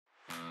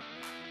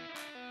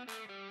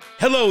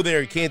Hello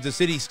there, Kansas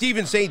City.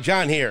 Stephen St.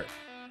 John here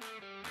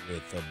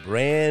with a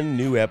brand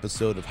new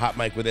episode of Hot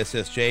Mic with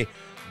SSJ,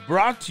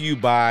 brought to you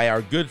by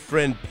our good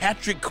friend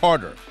Patrick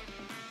Carter,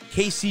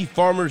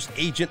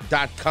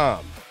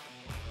 KCFarmersAgent.com.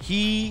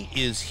 He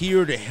is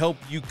here to help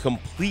you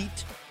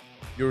complete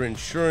your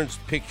insurance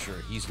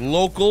picture. He's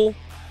local.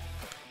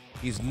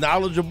 He's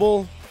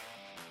knowledgeable.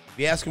 If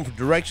you ask him for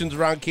directions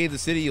around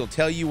Kansas City, he'll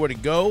tell you where to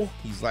go.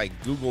 He's like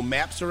Google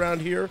Maps around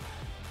here.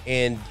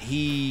 And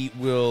he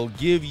will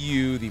give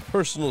you the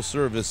personal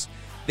service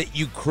that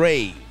you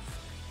crave.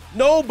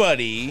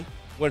 Nobody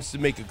wants to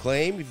make a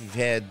claim if you've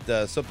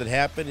had something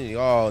happen and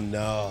oh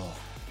no,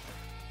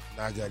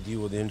 now I got to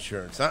deal with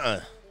insurance.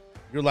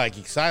 You're like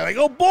excited, like,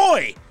 oh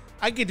boy,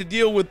 I get to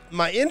deal with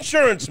my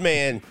insurance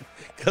man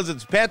because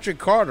it's Patrick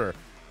Carter,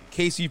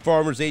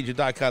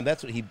 KCFarmersAgent.com.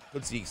 That's what he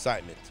puts the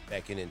excitement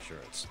back in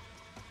insurance.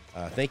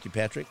 Thank you,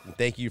 Patrick, and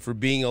thank you for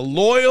being a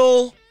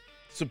loyal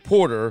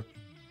supporter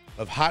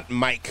of Hot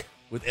Mic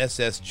with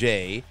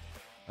SSJ.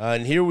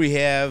 And here we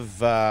have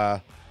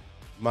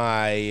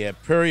my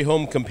Prairie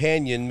Home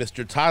companion,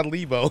 Mr. Todd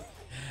Lebo.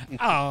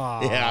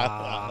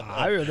 Yeah.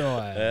 How you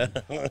doing?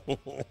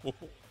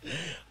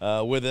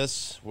 With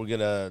us. We're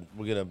gonna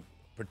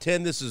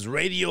pretend this is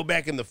radio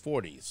back in the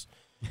 40s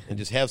and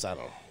just have I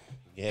don't know.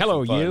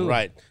 Hello, you.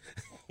 Right.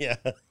 Yeah.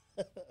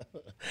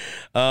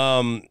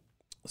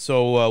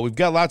 So we've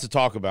got lots to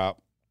talk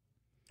about.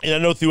 And I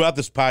know throughout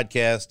this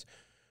podcast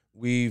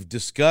we've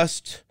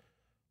discussed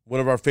one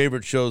of our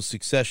favorite shows,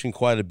 Succession,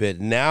 quite a bit.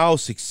 Now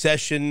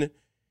Succession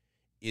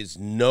is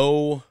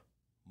no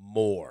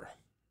more.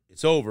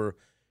 It's over,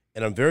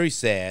 and I'm very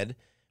sad.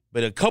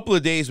 But a couple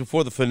of days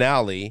before the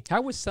finale.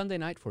 How was Sunday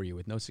night for you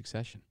with no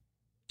Succession?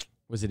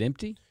 Was it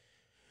empty?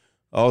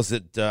 I was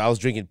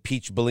drinking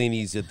peach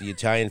bellinis at the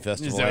Italian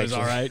festival. That was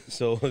all right.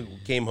 So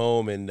came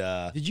home and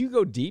did you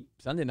go deep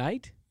Sunday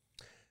night?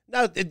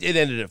 No, it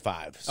ended at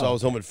 5. So I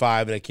was home at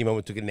 5, and I came home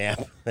and took a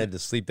nap. I had to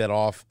sleep that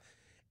off,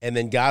 and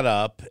then got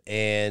up,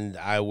 and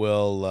I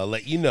will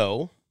let you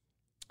know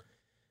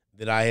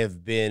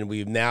that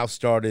we've now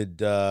started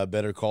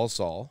Better Call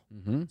Saul.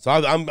 Mm-hmm. So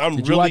I'm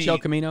Did really. you watch El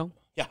Camino?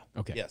 Yeah.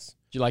 Okay. Yes.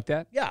 Did you like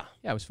that? Yeah.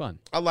 Yeah, it was fun.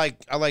 I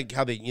like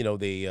how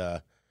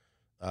they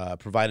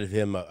provided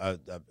him a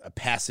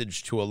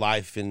passage to a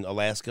life in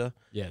Alaska.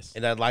 Yes.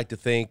 And I'd like to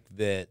think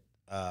that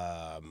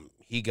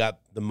he got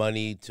the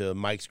money to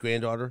Mike's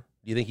granddaughter.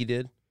 Do you think he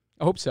did?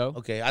 I hope so.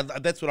 Okay,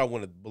 that's what I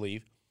want to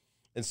believe.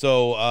 And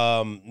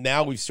so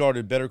now we've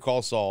started Better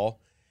Call Saul,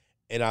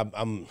 and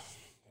I'm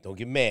don't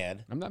get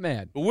mad. I'm not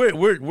mad. But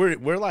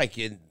we're like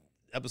in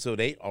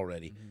episode 8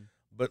 already. Mm-hmm.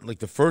 But like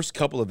the first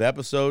couple of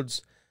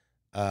episodes,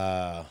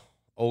 old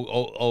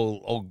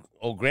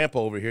Grandpa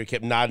over here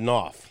kept nodding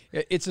off.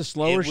 It's a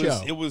slower show.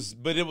 It was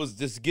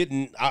just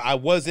getting. I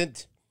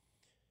wasn't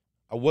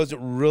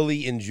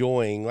really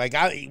enjoying. Like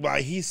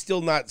he's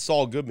still not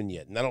Saul Goodman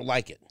yet, and I don't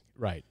like it.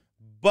 Right.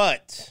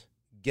 But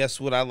guess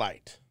what I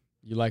liked?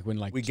 You like when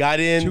we got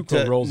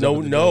into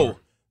door.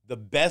 The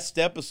best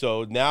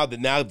episode now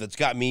that's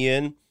got me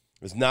in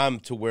is now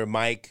to where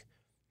Mike,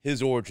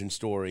 his origin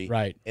story,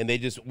 right? And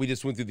we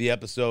just went through the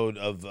episode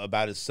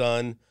about his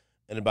son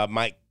and about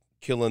Mike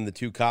killing the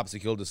 2 cops that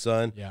killed his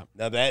son. Yeah.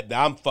 Now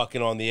I'm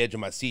fucking on the edge of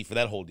my seat for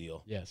that whole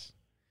deal. Yes.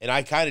 And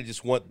I kind of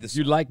just want this.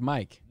 You like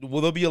Mike? Will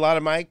there be a lot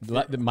of Mike?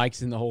 The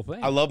Mike's in the whole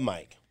thing. I love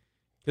Mike.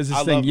 Because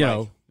this thing,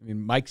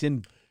 Mike's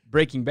in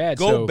Breaking Bad.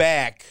 Go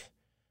back,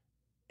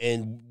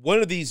 and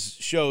one of these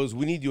shows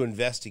we need to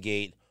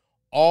investigate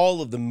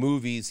all of the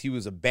movies he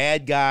was a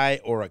bad guy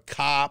or a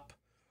cop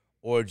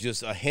or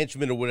just a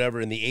henchman or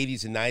whatever in the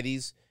 80s and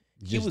 90s.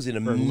 He was in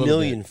a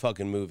million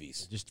fucking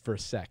movies. Just for a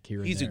sec here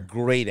and there. He's a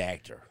great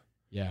actor.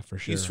 Yeah, for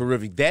sure. He's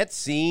terrific. That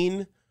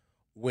scene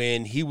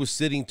when he was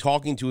sitting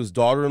talking to his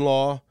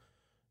daughter-in-law,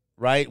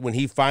 right, when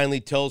he finally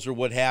tells her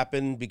what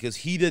happened because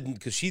she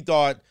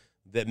thought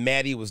that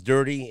Maddie was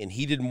dirty, and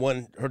he didn't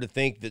want her to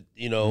think that,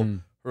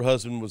 her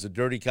husband was a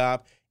dirty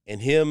cop,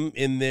 and him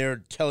in there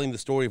telling the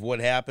story of what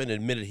happened,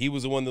 admitted he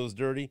was the one that was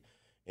dirty,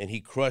 and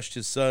he crushed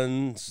his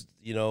son's,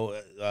 he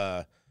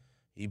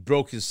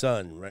broke his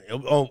son, right?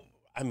 Oh,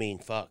 I mean,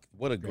 fuck,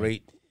 what a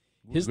great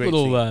his great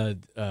little,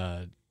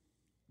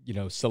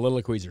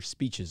 soliloquies or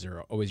speeches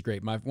are always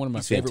great. One of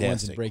my favorite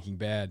ones in Breaking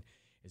Bad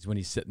is when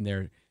he's sitting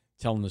there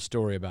telling the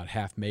story about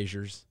half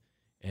measures,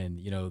 and,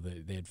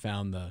 they had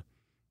found the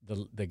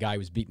guy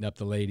was beating up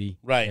the lady,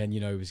 right? And he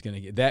was going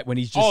to get that when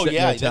he's just sitting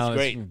there telling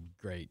that's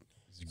great.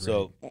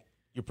 So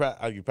you're proud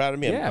of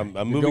me? Yeah,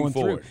 I'm moving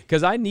forward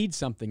because I need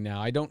something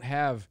now. I don't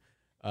have.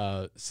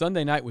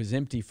 Sunday night was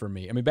empty for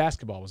me. I mean,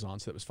 basketball was on,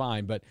 so it was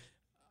fine. But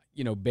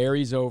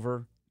Barry's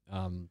over,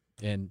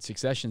 and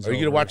Succession's over. Are you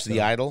going to watch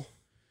The Idol?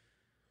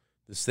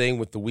 This thing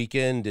with The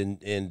Weeknd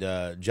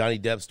and Johnny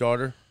Depp's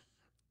daughter.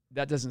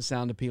 That doesn't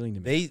sound appealing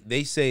to me.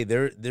 They say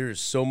there's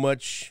so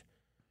much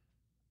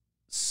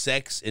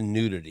sex and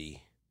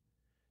nudity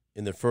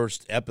in the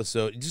first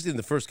episode, just in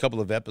the first couple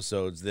of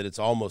episodes, that it's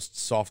almost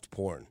soft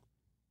porn,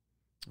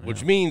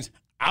 which means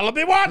I'll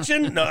be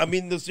watching. No, I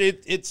mean,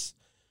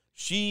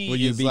 she Will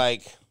you is be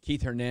like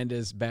Keith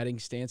Hernandez batting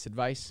stance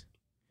advice.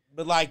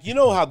 But like, you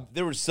know how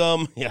there were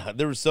some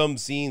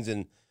scenes,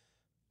 and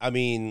I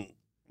mean,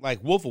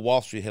 like Wolf of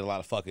Wall Street had a lot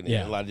of fucking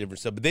a lot of different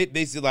stuff. But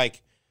they said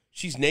like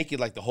she's naked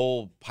like the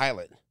whole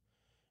pilot,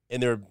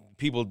 and there are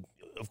people,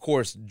 of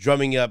course,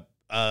 drumming up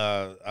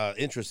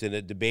interest in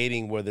it,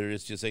 debating whether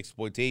it's just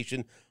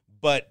exploitation.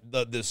 But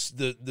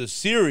the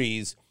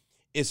series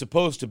is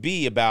supposed to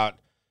be about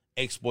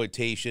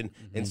exploitation,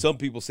 and some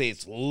people say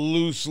it's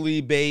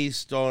loosely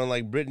based on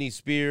like Britney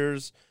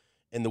Spears,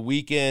 and The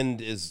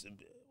Weeknd is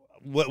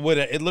what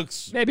it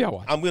looks. Maybe I'll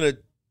watch. I'm gonna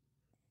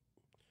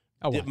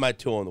dip my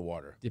toe in the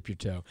water. Dip your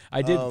toe.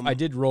 I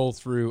did roll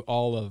through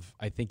all of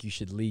I Think You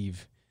Should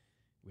Leave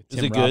with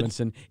Tim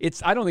Robinson.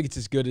 Good? I don't think it's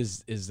as good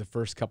as the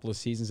first couple of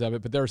seasons of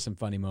it, but there are some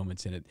funny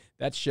moments in it.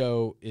 That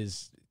show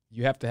is,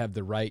 you have to have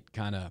the right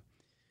kind of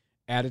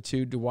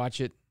attitude to watch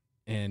it,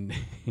 and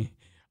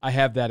I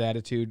have that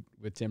attitude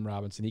with Tim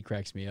Robinson. He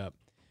cracks me up.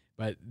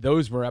 But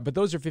those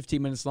are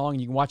 15 minutes long,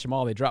 and you can watch them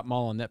all. They drop them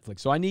all on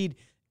Netflix. So I need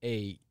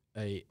a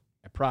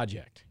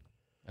project.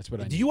 That's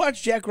what I need. Do you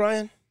watch Jack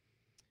Ryan?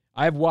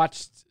 I've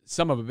watched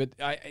some of it,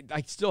 but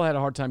I still had a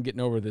hard time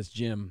getting over this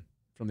Jim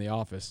from The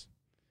Office.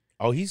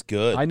 Oh, he's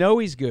good. I know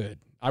he's good.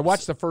 I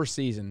watched the first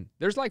season.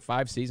 There's like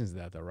 5 seasons of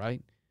that, though,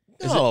 right?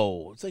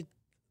 It's like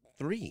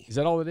 3. Is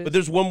that all it is? But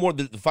there's one more.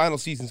 The final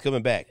season's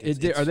coming back.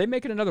 Are they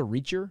making another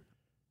Reacher?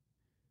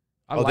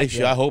 They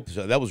should. I hope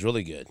so. That was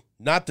really good.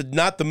 Not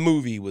the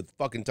movie with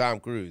fucking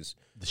Tom Cruise.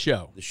 The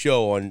show. The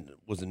show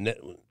was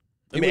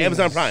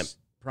Amazon Prime.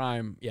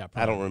 Prime, yeah.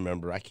 Prime. I don't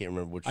remember. I can't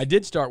remember which. I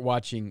did start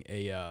watching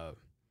a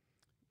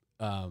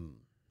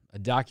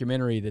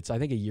documentary that's I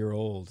think a year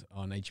old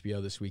on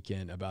HBO this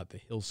weekend about the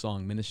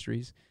Hillsong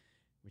Ministries,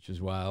 which was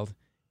wild.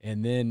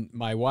 And then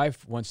my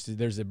wife wants to.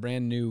 There's a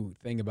brand new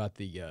thing about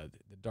the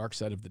Dark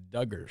Side of the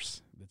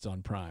Duggars that's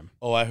on Prime.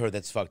 Oh, I heard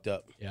that's fucked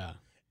up. Yeah.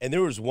 And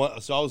there was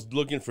one. So I was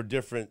looking for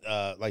different,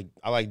 like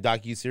I like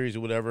docuseries or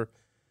whatever.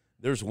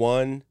 There's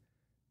one.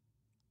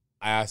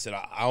 I said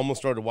I almost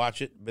started to watch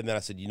it, but then I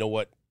said, you know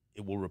what?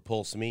 It will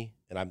repulse me,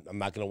 and I'm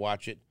not going to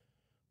watch it.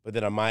 But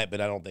then I might,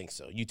 but I don't think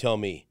so. You tell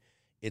me.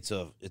 It's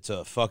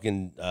a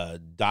fucking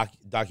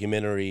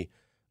documentary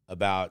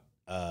about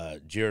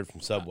Jared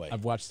from Subway.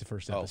 I've watched the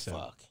first episode. Oh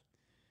fuck!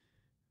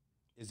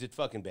 Is it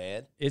fucking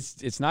bad?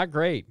 It's not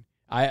great.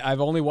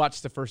 I've only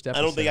watched the first episode.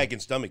 I don't think I can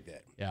stomach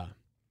that. Yeah.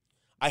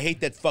 I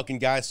hate that fucking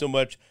guy so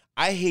much.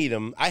 I hate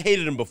him. I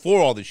hated him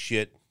before all this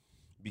shit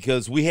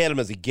because we had him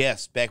as a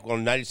guest back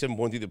on 97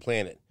 Born Through the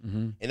Planet,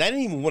 and I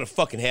didn't even want to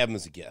fucking have him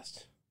as a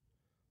guest.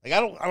 Like I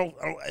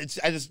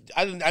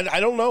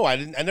don't know. I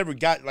never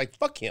got like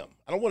fuck him.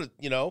 I don't want to.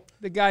 You know,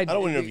 the guy. I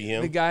don't want to interview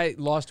him. The guy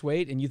lost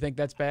weight, and you think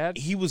that's bad?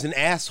 He was an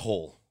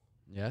asshole.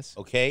 Yes.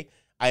 Okay.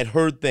 I had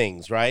heard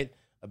things right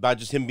about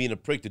just him being a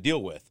prick to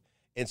deal with,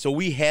 and so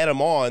we had him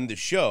on the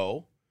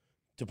show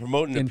to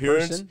promote an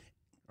appearance. Person?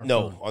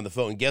 No, phone? on the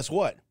phone. And guess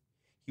what?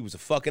 He was a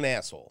fucking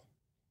asshole.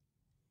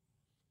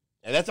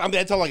 And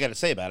that's all I got to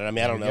say about it. I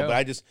mean, I don't know,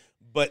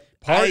 but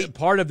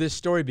part of this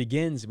story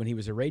begins when he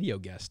was a radio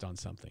guest on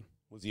something.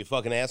 Was he a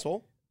fucking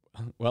asshole?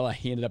 Well,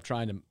 he ended up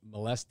trying to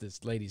molest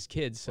this lady's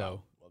kids.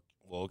 So,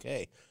 well,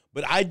 okay,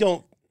 but I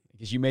don't.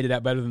 Because you made it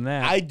out better than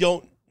that. I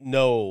don't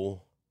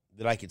know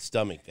that I could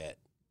stomach that.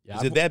 Yeah,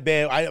 is it that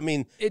bad? I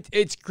mean,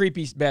 it's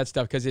creepy, bad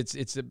stuff because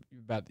it's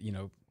about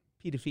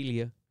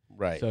pedophilia.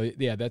 Right. So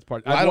yeah, that's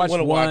part. Well, I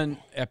watched one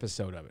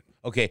episode of it.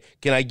 Okay,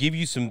 can I give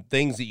you some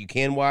things that you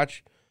can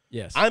watch?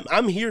 Yes.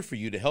 I'm here for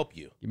you to help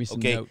you. Give me some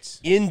notes.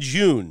 In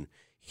June,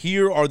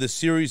 here are the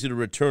series that are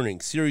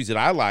returning, series that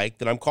I like,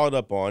 that I'm caught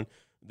up on,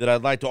 that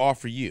I'd like to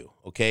offer you,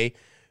 okay?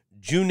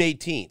 June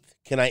 18th,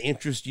 can I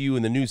interest you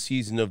in the new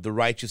season of The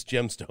Righteous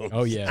Gemstones?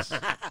 Oh, yes.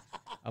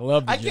 I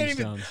love the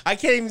Gemstones. I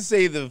can't even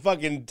say the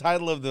fucking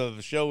title of the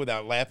show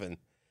without laughing.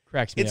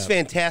 Cracks me up. It's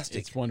fantastic.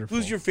 It's wonderful.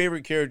 Who's your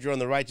favorite character on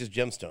The Righteous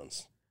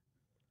Gemstones?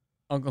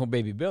 Uncle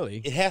Baby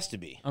Billy. It has to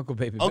be. Uncle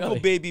Baby Billy. Uncle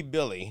Baby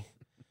Billy,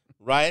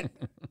 right?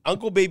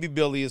 Uncle Baby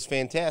Billy is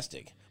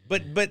fantastic.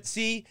 But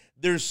see,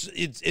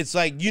 it's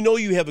like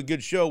you have a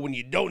good show when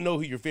you don't know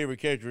who your favorite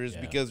character is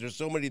because there's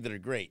so many that are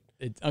great.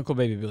 Uncle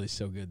Baby Billy's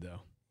so good though.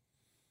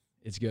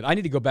 It's good. I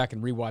need to go back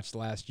and rewatch the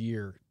last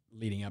year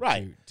leading up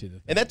to the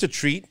thing, and that's a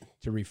treat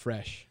to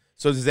refresh.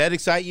 So does that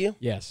excite you?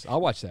 Yes, I'll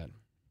watch that.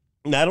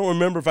 Now I don't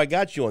remember if I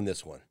got you on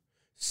this one.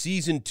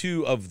 Season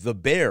 2 of The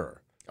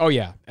Bear. Oh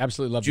yeah,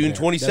 absolutely love June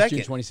 22nd. June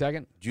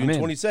 22nd. June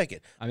 22nd.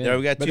 There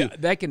we got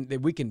 2.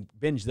 We can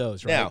binge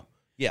those right now.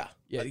 Yeah.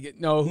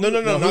 No.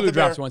 Hulu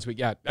drops once a week.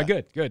 Yeah.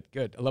 Good.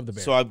 I love The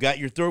Bear. So I've got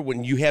your third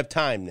one. You have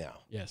time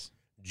now. Yes.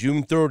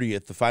 June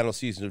 30th, the final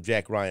season of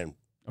Jack Ryan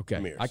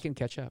premieres. I can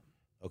catch up.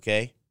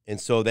 Okay. And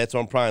so that's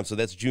on Prime. So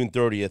that's June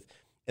 30th.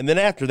 And then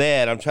after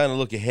that, I'm trying to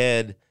look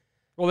ahead.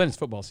 Well, then it's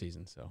football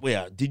season. So. Well,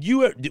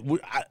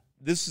 yeah.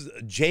 This is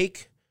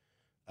Jake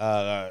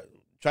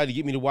tried to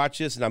get me to watch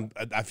this, and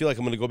I feel like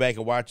I'm going to go back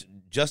and watch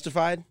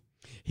Justified.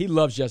 He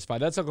loves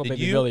Justified. That's Uncle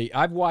Baby Billy.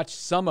 I've watched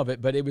some of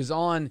it, but it was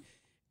on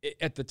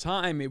at the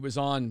time. It was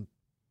on.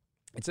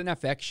 It's an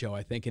FX show,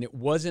 I think, and it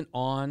wasn't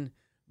on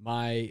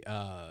my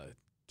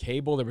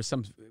cable. There was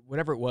some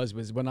whatever it was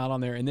not on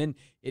there, and then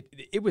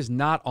it was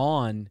not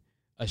on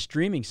a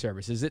streaming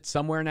service. Is it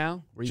somewhere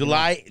now?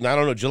 I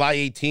don't know. July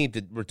 18th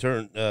it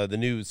returned the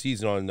new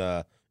season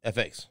on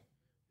FX.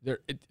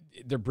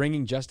 They're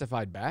bringing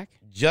Justified back.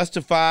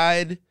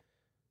 Justified,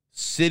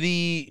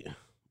 City,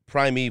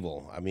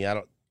 Primeval. I mean, I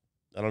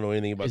don't know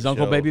anything about. Is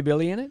Uncle Baby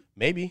Billy in it?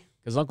 Maybe,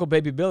 because Uncle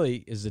Baby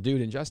Billy is the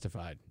dude in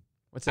Justified.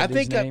 What's that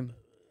dude's name?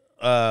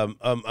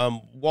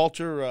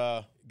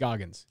 Walter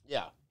Goggins.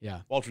 Yeah,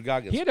 Walter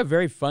Goggins. He had a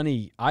very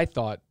funny, I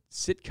thought,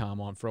 sitcom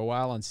on for a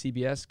while on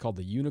CBS called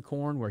The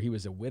Unicorn, where he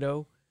was a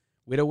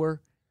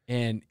widower,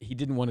 and he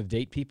didn't want to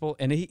date people,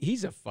 and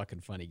he's a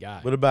fucking funny guy.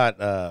 What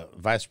about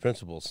Vice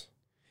Principals?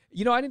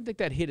 You know, I didn't think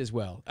that hit as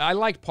well. I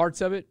liked parts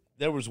of it.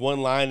 There was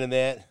one line in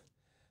that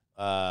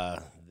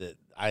that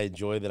I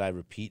enjoy that I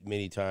repeat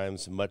many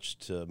times, much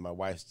to my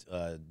wife's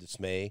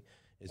dismay.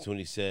 Is when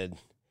he said,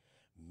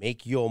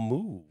 "Make your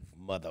move,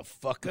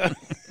 motherfucker."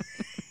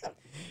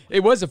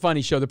 It was a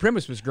funny show. The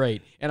premise was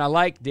great, and I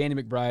like Danny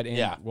McBride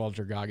and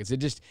Walter Goggins.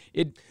 It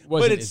wasn't.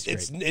 But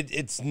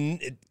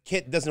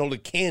it doesn't hold a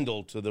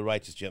candle to the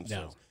Righteous Gemstones.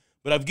 No.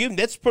 But I've given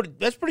that's pretty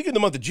good in the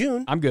month of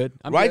June. I'm good.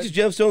 Righteous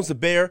Gemstones, The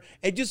Bear,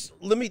 and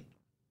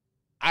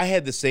I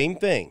had the same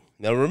thing.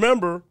 Now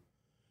remember,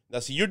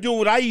 see, you're doing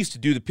what I used to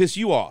do to piss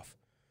you off.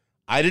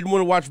 I didn't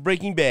want to watch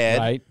Breaking Bad,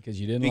 right? Because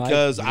you didn't.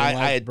 I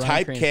had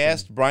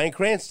typecast Bryan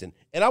Cranston,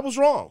 and I was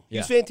wrong.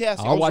 He's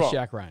fantastic. I'll watch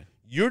Jack Ryan.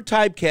 You're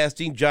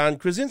typecasting John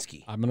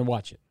Krasinski. I'm going to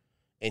watch it,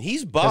 and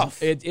he's buff.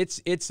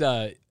 It's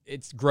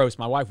gross.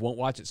 My wife won't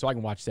watch it, so I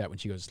can watch that when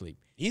she goes to sleep.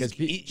 She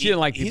didn't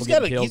like people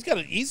getting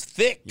killed. He's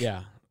thick.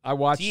 Yeah, I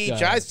watched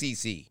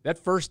THICC.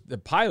 The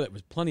pilot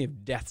was plenty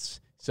of deaths.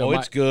 So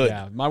it's good.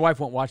 Yeah, my wife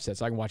won't watch that,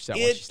 so I can watch that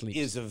while she sleeps.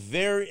 It is a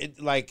very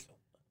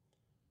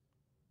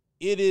it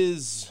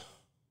is.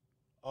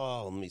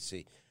 Oh, let me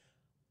see.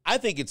 I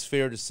think it's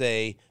fair to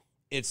say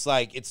it's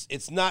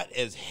not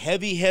as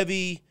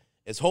heavy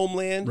as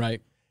Homeland,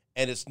 right?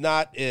 And it's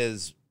not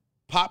as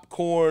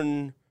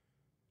popcorn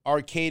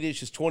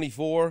arcade-ish as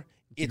 24.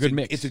 It's a good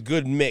mix. It's a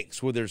good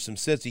mix where there's some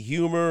sense of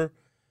humor.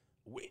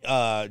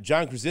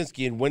 John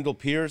Krasinski and Wendell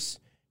Pierce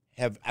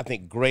have, I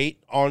think,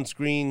 great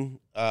on-screen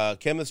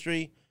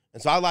chemistry,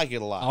 and so I like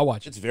it a lot. I'll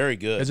watch it. It's very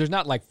good because there's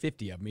not like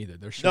 50 of them either.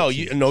 They're short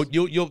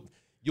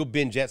you'll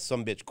binge that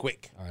some bitch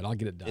quick. All right, I'll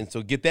get it done. And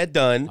so get that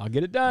done. I'll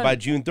get it done by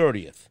June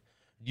 30th.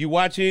 You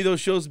watch any of those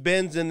shows?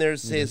 Ben's in there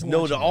says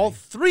no to all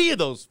 3 of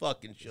those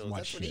fucking shows.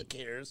 That's what he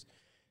cares.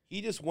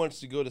 He just wants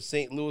to go to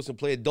St. Louis and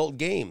play adult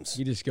games.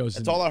 He just goes.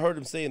 That's all I heard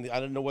him saying. I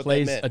didn't know what that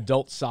meant. Plays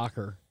adult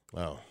soccer.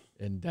 Wow.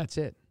 And that's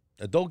it.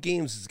 Adult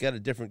games has got a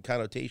different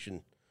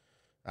connotation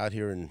out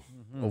here in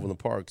over in the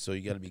park, so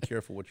you got to be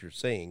careful what you're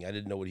saying. I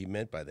didn't know what he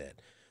meant by that.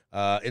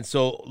 And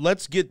so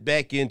let's get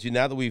back into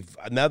now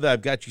that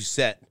I've got you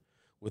set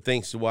with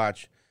things to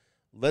watch.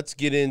 Let's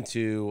get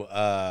into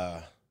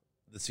the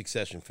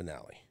Succession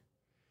finale.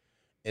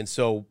 And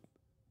so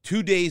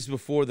 2 days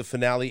before the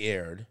finale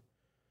aired,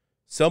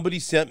 somebody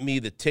sent me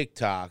the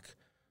TikTok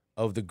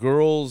of the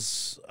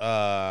girls,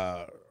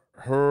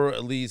 her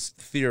at least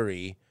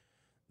theory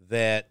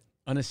that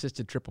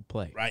unassisted triple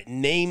play. Right,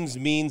 names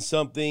mean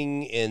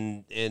something,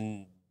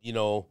 and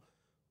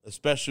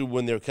especially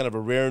when they're kind of a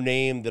rare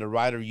name that a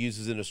writer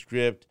uses in a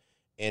script.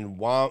 And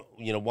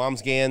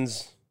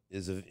Wamsgans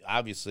is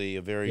obviously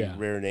a very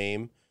rare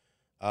name,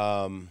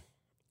 and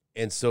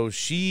so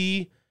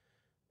she.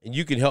 And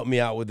you can help me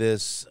out with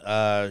this.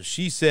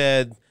 She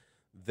said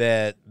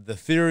that the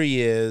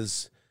theory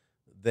is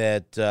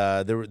that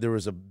there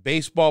was a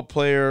baseball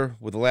player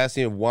with the last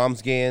name of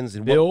Wamsgans.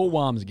 And Bill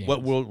Wamsgans.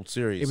 What World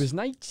Series? It was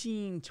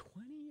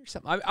 1920 or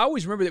something. I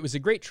always remember that it was a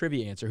great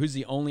trivia answer. Who's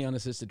the only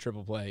unassisted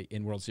triple play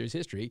in World Series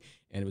history?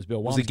 And it was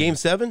Bill Wamsgans. Was it Game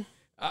 7?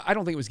 I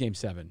don't think it was Game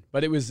 7,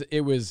 but it was.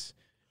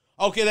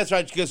 Okay, that's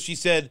right, because she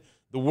said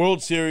the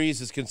World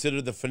Series is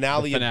considered the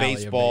finale of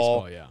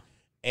baseball. Yeah.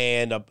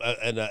 And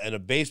a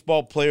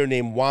baseball player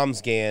named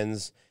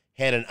Wamsgans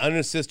had an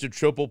unassisted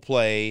triple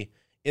play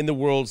in the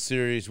World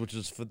Series, which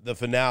was the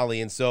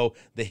finale. And so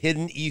the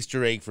hidden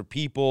Easter egg for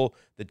people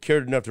that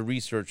cared enough to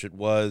research it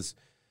was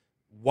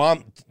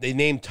they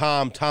named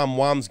Tom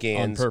Wamsgans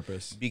on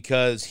purpose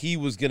because he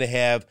was going to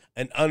have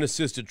an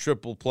unassisted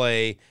triple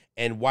play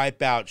and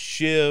wipe out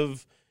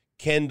Shiv,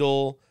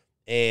 Kendall,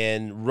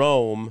 and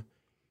Rome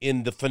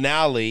in the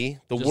finale,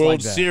 the Just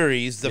World like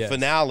Series, the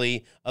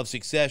finale of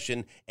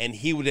Succession, and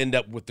he would end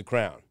up with the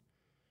crown.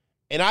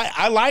 And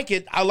I like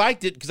it. I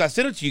liked it because I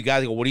sent it to you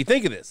guys. I go, what do you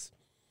think of this?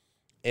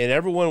 And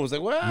everyone was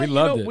like, well, we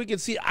loved it. We can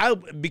see.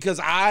 I've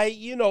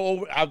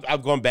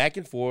gone back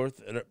and forth,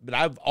 but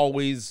I've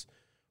always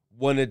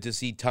wanted to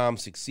see Tom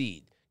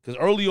succeed. Because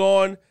early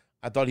on,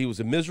 I thought he was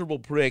a miserable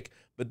prick,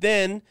 but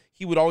then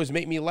he would always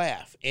make me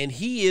laugh. And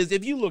he is,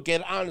 if you look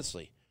at it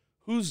honestly,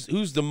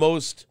 who's the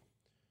most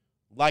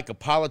like a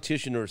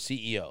politician or a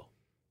CEO?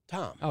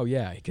 Tom. Oh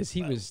yeah, because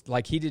he was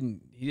like he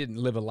didn't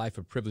live a life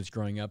of privilege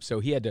growing up, so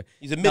he had to.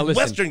 He's a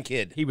Midwestern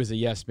kid. He was a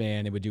yes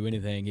man. He would do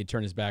anything. He'd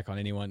turn his back on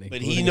anyone.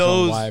 But he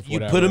knows you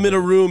put him in a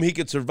room, he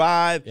could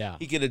survive. Yeah.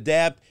 He could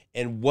adapt.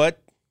 And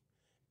what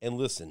And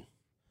listen,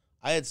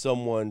 I had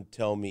someone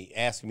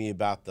ask me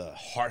about the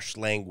harsh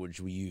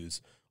language we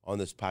use on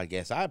this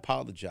podcast. I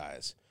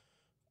apologize.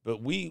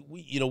 But we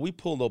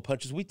pull no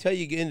punches. We tell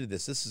you get into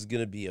this. This is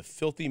going to be a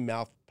filthy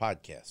mouth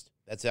podcast.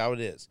 That's how it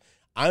is.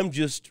 I'm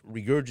just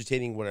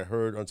regurgitating what I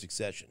heard on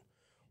Succession.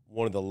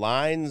 One of the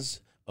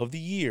lines of the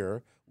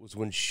year was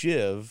when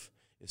Shiv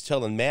is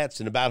telling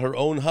Mattson about her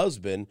own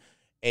husband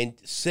and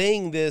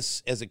saying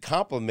this as a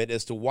compliment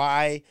as to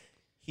why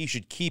he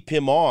should keep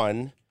him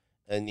on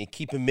and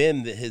keep him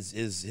in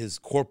his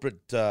corporate,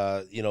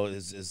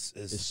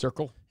 his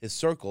circle. His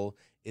circle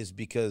is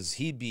because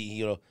he'd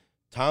be,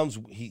 Tom's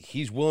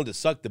he's willing to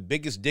suck the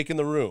biggest dick in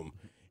the room,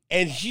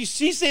 and she's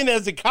saying that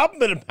as a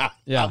compliment about.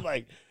 Yeah. I'm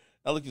like,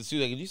 I looked at Sue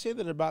like, did you say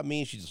that about me?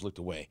 And she just looked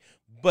away.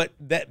 But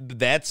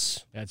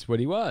that's what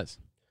he was.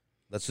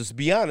 Let's just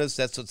be honest.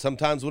 That's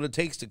sometimes what it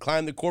takes to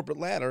climb the corporate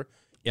ladder.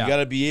 Yeah. You got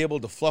to be able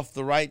to fluff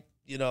the right,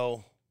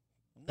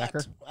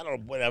 Becker? I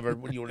don't know, whatever.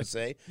 What do you want to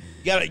say?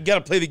 You got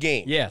to play the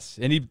game. Yes,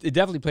 and he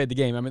definitely played the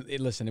game. I mean,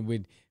 listen,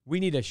 we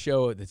need a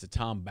show that's a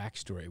Tom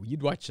backstory.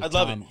 You'd watch the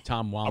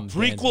Tom Wom. A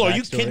prequel. Are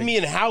you kidding me?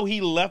 And how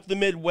he left the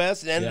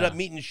Midwest and ended up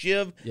meeting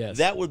Shiv? Yes.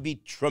 That would be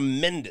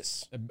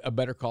tremendous. A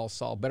Better Call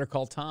Saul. Better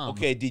Call Tom.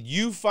 Okay, did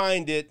you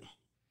find it?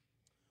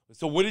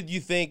 So what did you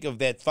think of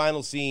that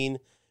final scene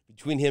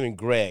between him and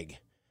Greg?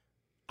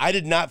 I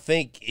did not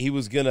think it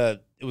was gonna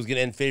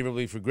end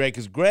favorably for Greg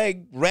because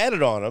Greg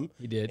ratted on him.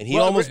 He did, and he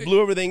almost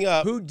blew everything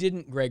up. Who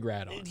didn't Greg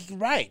rat on?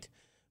 Right,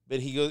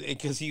 but he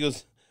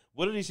goes.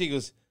 What did he say? He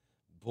goes,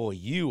 boy,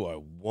 you are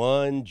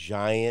one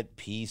giant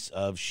piece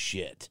of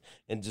shit.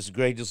 And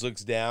Greg just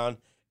looks down,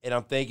 and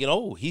I'm thinking,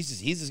 oh, he's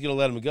just gonna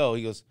let him go.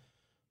 He goes,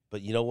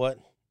 but you know what?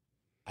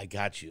 I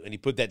got you. And he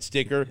put that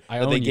sticker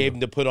that they gave him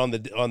to put on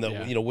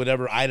the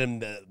whatever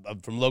item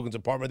from Logan's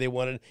apartment they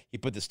wanted. He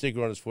put the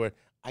sticker on his forehead.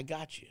 I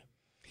got you.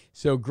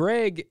 So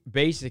Greg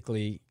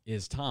basically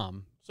is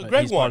Tom. So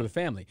Greg he's won. part of the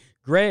family.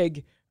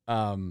 Greg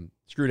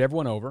screwed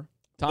everyone over.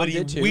 Tom but he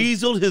did too.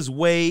 Weaseled his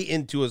way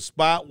into a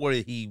spot where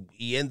he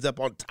ends up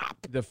on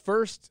top. The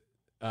first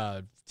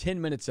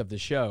 10 minutes of the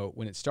show,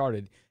 when it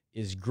started,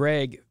 is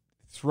Greg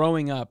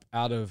throwing up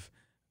out of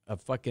a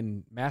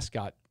fucking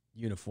mascot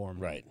uniform.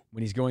 Right.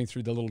 When he's going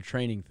through the little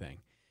training thing.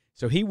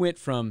 So he went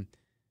from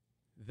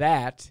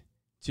that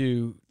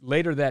to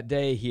later that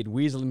day, he had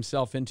weaseled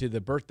himself into the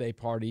birthday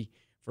party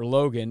for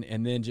Logan,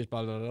 and then just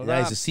blah, blah, blah,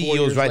 blah. He's the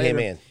CEO's right-hand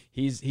man.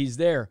 He's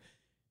there.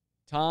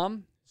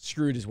 Tom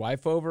screwed his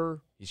wife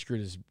over. He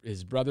screwed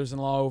his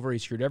brothers-in-law over. He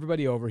screwed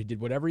everybody over. He did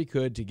whatever he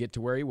could to get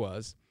to where he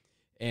was.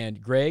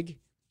 And Greg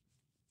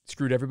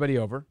screwed everybody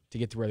over to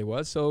get to where he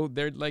was. So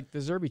they're like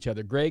deserve each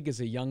other. Greg is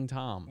a young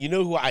Tom. You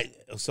know who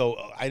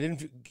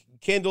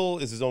Kendall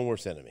is his own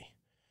worst enemy.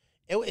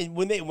 And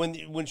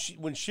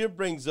when Shiv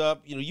brings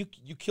up,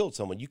 you killed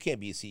someone. You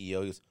can't be a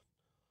CEO. He goes,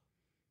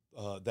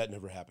 that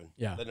never happened.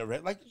 Yeah. That never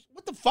happened. Like,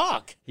 what the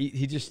fuck?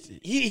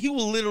 He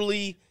will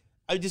literally,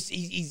 I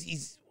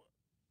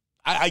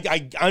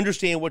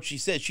understand what she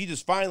said. She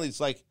just finally, it's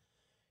like,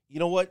 you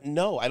know what?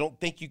 No, I don't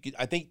think you could.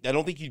 I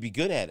don't think you'd be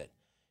good at it.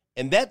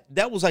 And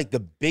that was like the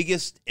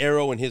biggest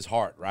arrow in his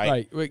heart,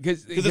 right? Right.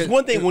 Because it's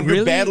one thing when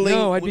you're battling.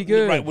 No, I'd be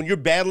good. Right. When you're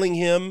battling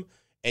him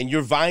and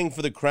you're vying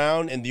for the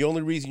crown, and the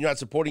only reason you're not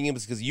supporting him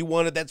is because you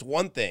want it, that's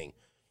one thing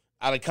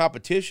out of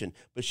competition.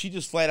 But she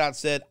just flat out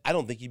said, I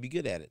don't think you'd be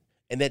good at it.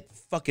 And that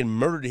fucking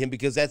murdered him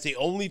because that's the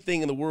only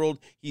thing in the world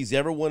he's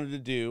ever wanted to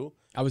do.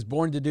 I was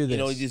born to do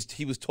this.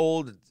 He was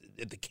told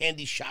at the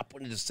candy shop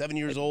when he was 7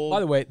 years old. By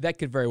the way, that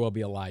could very well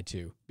be a lie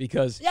too,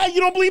 because you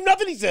don't believe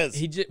nothing he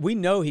says. We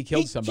know he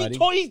killed somebody.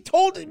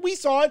 We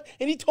saw it,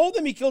 and he told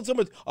them he killed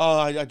someone. Oh,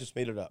 I just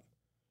made it up.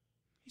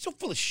 He's so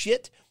full of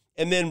shit.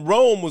 And then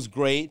Rome was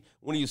great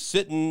when he was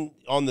sitting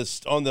on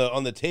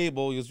the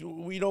table. He goes,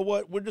 well, you know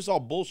what? We're just all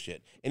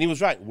bullshit. And he was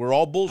right. We're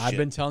all bullshit. I've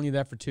been telling you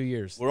that for 2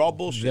 years. We're all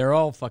bullshit. They're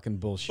all fucking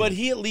bullshit. But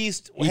he at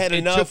least had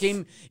enough.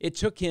 It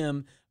took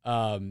him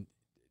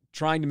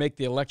trying to make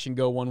the election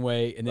go one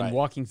way and then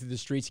walking through the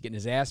streets getting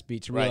his ass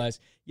beat to realize,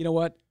 you know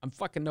what? I'm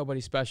fucking nobody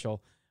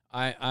special.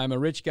 I'm a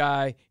rich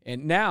guy.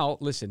 And now,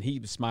 listen, he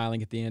was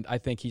smiling at the end. I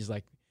think he's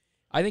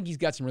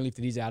got some relief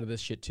that he's out of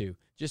this shit too.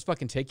 Just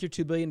fucking take your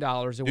 $2 billion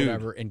or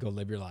whatever and go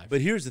live your life.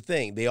 But here's the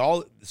thing.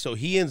 So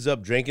he ends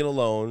up drinking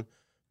alone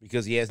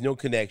because he has no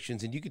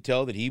connections. And you could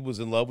tell that he was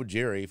in love with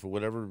Jerry for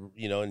whatever,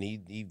 and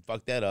he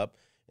fucked that up.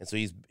 And so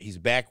he's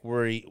back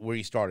where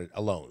he started,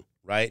 alone,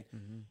 right?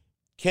 Mm-hmm.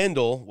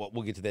 Kendall,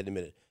 we'll get to that in a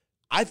minute.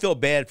 I felt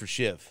bad for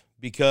Shiv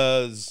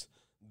because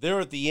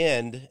they're at the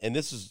end, and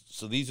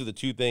these are the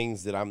two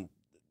things that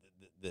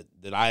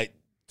I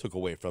took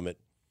away from it,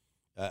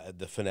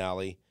 the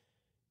finale.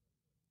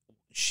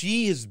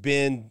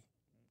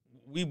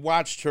 We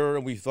watched her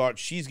and we thought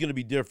she's going to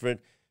be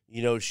different.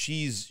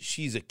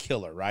 She's a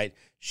killer, right?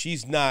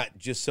 She's not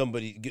just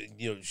somebody,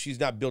 she's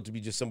not built to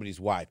be just somebody's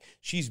wife.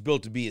 She's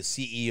built to be a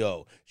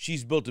CEO.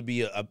 She's built to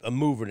be a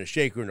mover and a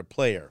shaker and a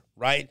player,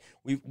 right?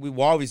 We've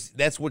always,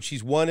 that's what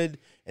she's wanted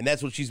and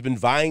that's what she's been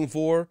vying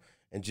for.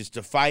 and just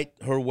to fight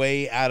her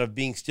way out of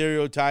being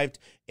stereotyped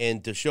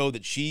and to show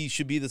that she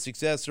should be the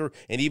successor.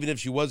 And even if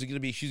she wasn't going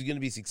to be, she's going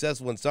to be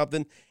successful in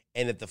something.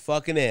 And at the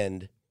fucking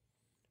end,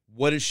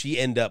 what does she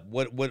end up?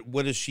 What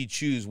does she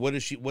choose? What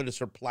is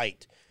her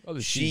plight? Well,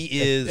 she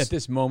is at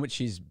this moment,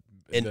 she's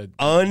an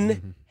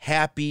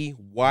unhappy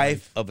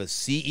wife of a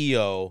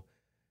CEO.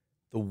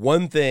 The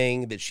one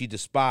thing that she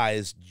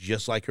despised,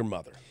 just like her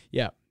mother.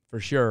 Yeah, for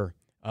sure.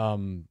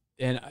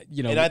 And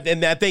you know,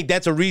 and I think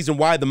that's a reason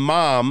why the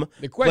mom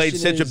played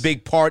such a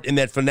big part in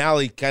that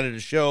finale kind of the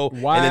show.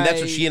 And then that's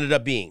what she ended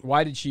up being.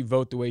 Why did she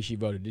vote the way she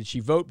voted? Did she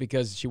vote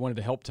because she wanted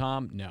to help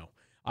Tom? No,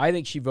 I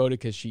think she voted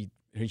because she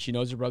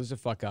knows her brother's a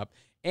fuck up,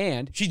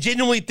 and she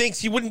genuinely thinks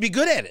he wouldn't be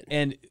good at it.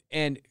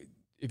 And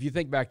if you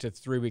think back to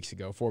 4 weeks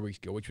ago,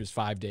 which was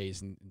 5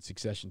 days in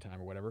succession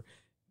time or whatever,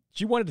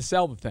 she wanted to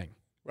sell the thing.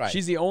 Right.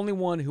 She's the only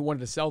one who wanted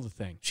to sell the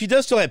thing. She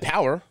does still have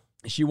power.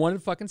 She wanted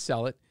to fucking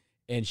sell it.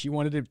 And she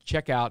wanted to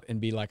check out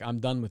and be like, I'm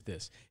done with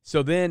this.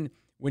 So then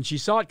when she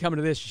saw it coming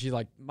to this, she's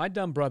like, my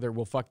dumb brother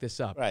will fuck this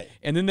up. Right.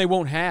 And then they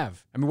won't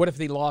have. I mean, what if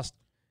they lost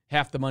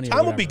half the money?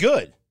 Tom will be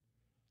good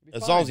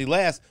as long as he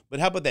lasts. But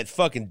how about that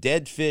fucking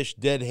dead fish,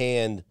 dead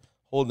hand,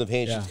 holding the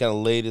hand? She's kind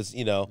of late as,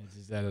 you know.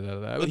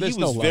 But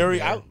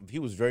he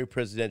was very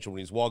presidential when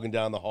he was walking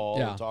down the hall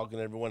and talking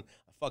to everyone.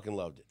 I fucking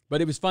loved it.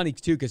 But it was funny,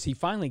 too, because he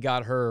finally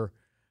got her.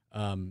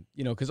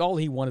 You know, because all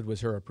he wanted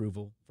was her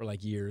approval for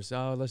like years.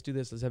 Oh, let's do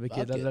this. Let's have a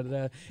kid.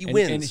 He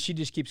wins. And she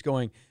just keeps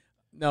going,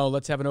 no,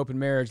 let's have an open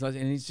marriage. And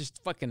he's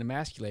just fucking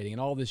emasculating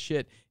and all this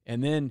shit.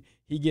 And then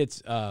he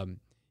gets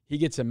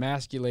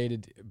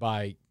emasculated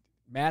by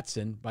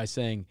Mattson by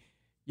saying,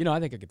 you know, I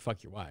think I could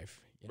fuck your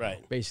wife. You know,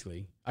 right.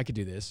 Basically, I could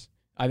do this.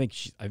 I think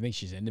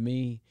she's into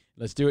me.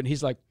 Let's do it. And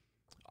he's like,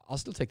 I'll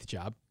still take the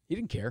job. He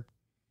didn't care.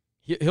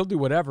 He'll do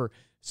whatever.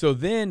 So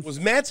then... Was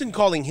Mattson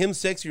calling him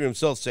sexy or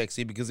himself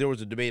sexy? Because there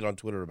was a debate on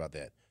Twitter about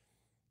that.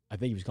 I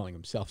think he was calling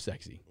himself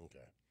sexy. Okay.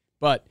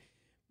 But,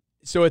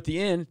 so at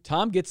the end,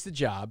 Tom gets the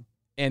job,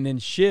 and then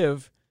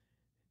Shiv,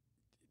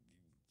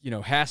 you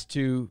know, has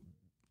to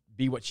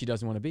be what she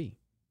doesn't want to be.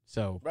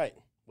 So... Right.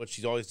 What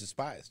she's always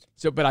despised.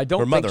 So, but I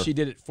don't think she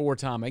did it for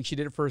Tom. I think she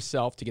did it for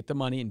herself to get the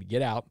money and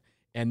get out.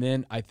 And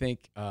then I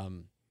think...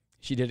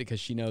 she did it because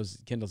she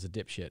knows Kendall's a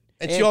dipshit.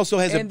 And she also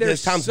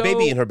has Tom's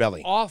baby in her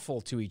belly.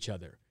 Awful to each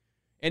other.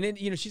 And then,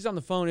 you know, she's on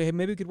the phone. Hey,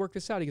 maybe we could work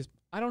this out. He goes,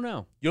 I don't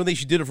know. You don't think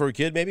she did it for her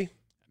kid, maybe?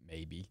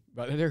 Maybe.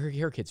 But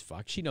her kid's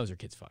fucked. She knows her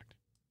kid's fucked.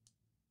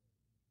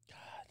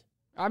 God.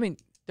 I mean,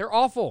 they're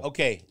awful.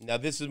 Okay, now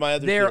this is my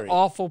other theory. They're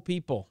awful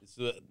people. This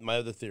is my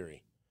other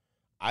theory.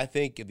 I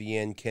think at the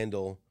end,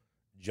 Kendall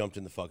jumped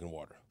in the fucking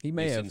water. He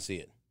may have. Didn't see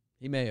it.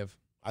 He may have.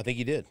 I think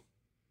he did.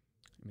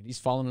 I mean, he's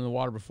fallen in the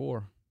water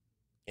before.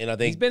 And I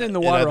think he's been in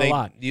the water a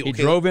lot. He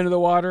drove into the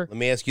water. Let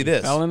me ask you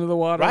this. Fell into the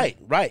water.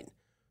 Right.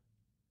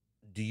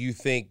 Do you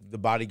think the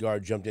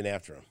bodyguard jumped in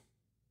after him?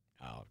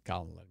 Oh,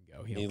 Colin let him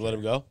go. He let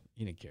him go?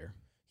 He didn't care.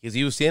 Because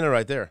he was standing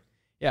right there.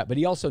 Yeah, but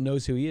he also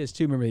knows who he is,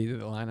 too. Remember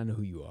the line, I know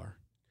who you are.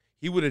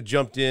 He would have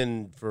jumped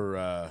in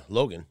for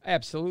Logan.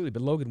 Absolutely,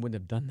 but Logan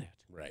wouldn't have done that.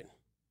 Right.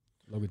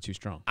 Logan's too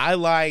strong. I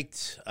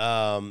liked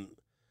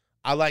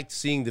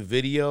seeing the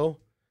video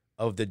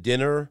of the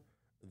dinner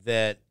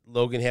that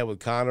Logan had with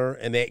Connor,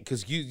 and that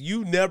because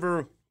you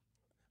never,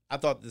 I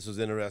thought this was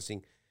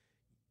interesting.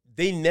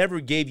 They never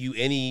gave you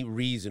any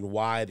reason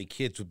why the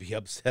kids would be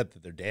upset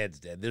that their dad's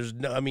dead. There's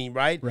no, I mean,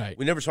 right?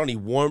 We never saw any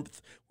warmth.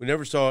 We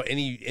never saw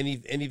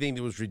anything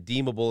that was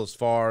redeemable as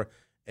far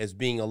as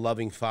being a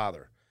loving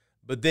father.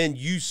 But then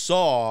you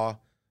saw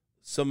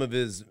some of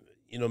his,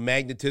 you know,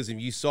 magnetism.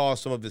 You saw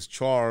some of his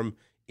charm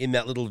in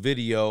that little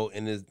video,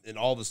 and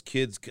all of his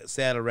kids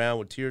sat around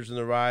with tears in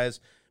their eyes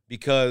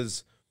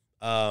because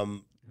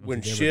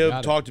when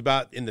Shiv talked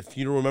about in the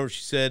funeral, remember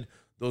she said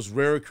those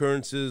rare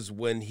occurrences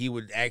when he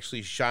would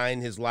actually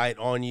shine his light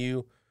on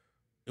you,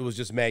 it was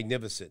just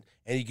magnificent.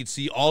 And you could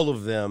see all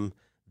of them.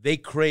 They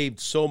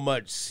craved so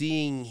much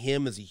seeing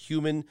him as a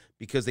human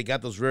because they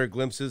got those rare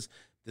glimpses.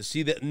 To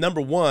see that, number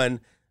one,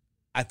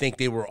 I think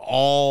they were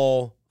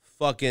all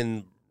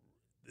fucking,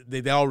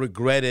 they all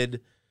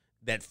regretted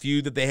that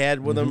feud that they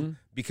had with him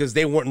because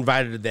they weren't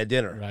invited to that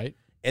dinner. Right.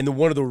 And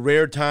one of the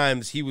rare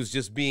times he was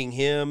just being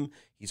him.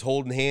 He's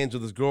holding hands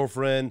with his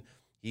girlfriend.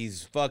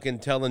 He's fucking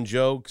telling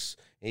jokes.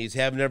 And he's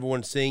having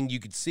everyone sing. You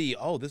could see,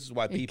 oh, this is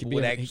why people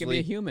would actually he can be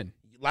a human.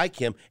 Like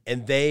him.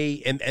 And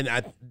they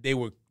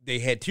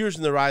had tears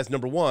in their eyes,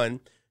 number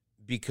one,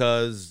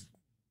 because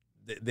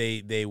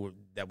they were,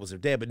 that was their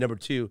dad. But number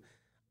two,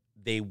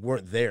 they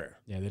weren't there.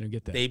 Yeah, they don't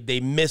get that. They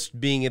missed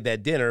being at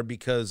that dinner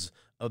because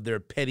of their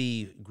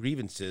petty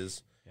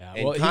grievances. Yeah,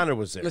 and Connor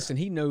was there. Listen,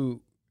 he knew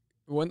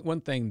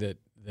one thing that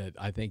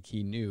I think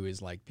he knew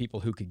is like people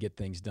who could get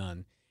things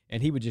done,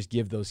 and he would just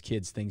give those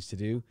kids things to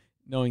do,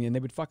 knowing, and they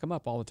would fuck them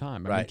up all the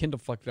time. I mean, Kendall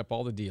fucked up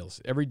all the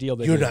deals, every deal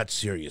they You're did. not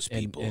serious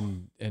people.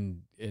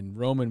 And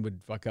Roman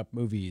would fuck up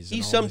movies.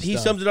 He summed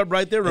it up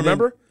right there.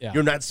 Remember,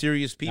 you're not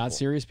serious people. Not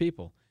serious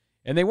people,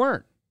 and they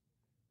weren't.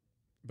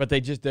 But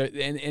they just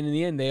and in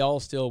the end, they all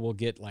still will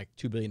get like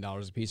 $2 billion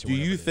a piece. Or do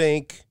you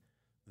think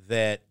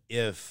that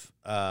if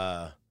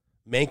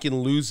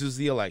Mencken loses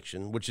the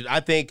election, which I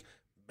think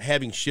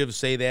having Shiv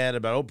say that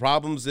about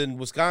problems in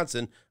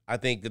Wisconsin, I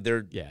think that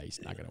they're he's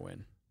not going to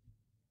win.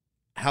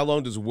 How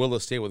long does Willa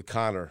stay with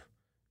Connor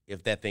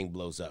if that thing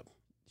blows up?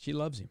 She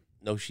loves him.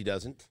 No, she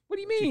doesn't. What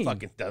do you mean? She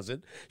fucking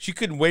doesn't. She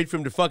couldn't wait for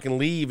him to fucking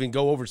leave and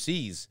go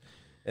overseas.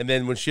 And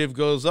then when Shiv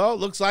goes, oh,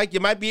 looks like you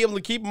might be able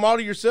to keep them all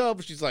to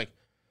yourself. She's like,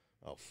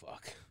 oh,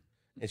 fuck.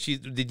 And she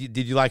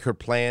did you like her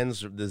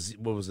plans?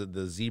 What was it?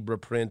 The zebra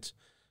print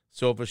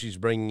sofa she's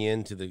bringing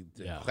into the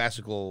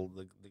classical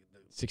the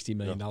 $60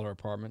 million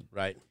apartment.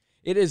 Right.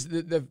 It is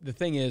the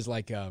thing is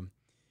like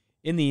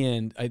in the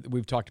end,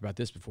 we've talked about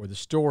this before. The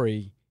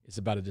story is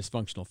about a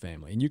dysfunctional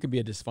family, and you can be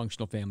a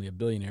dysfunctional family of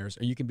billionaires,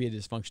 or you can be a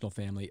dysfunctional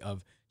family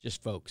of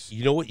just folks.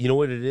 You know what? You know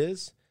what it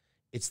is?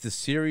 It's the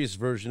serious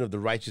version of the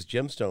Righteous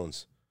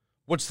Gemstones.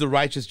 What's the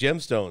Righteous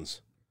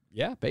Gemstones?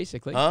 Yeah,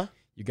 basically. Huh?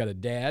 You got a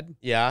dad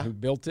who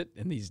built it,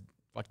 and these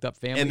fucked up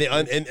families.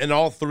 And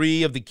all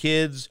three of the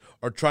kids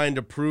are trying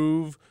to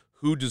prove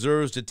who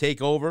deserves to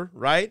take over,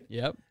 right?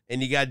 Yep.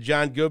 And you got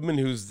John Goodman,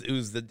 he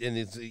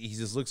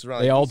just looks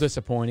around. They all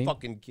disappointing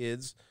fucking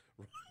kids,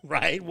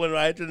 right? One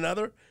right after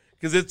another,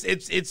 because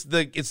it's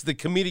the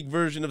comedic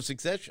version of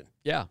Succession.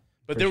 Yeah.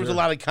 But there was a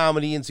lot of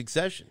comedy in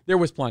Succession. There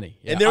was plenty.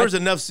 Yeah. And there was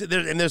enough.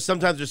 And there's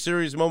sometimes there's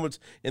serious moments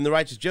in the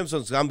Righteous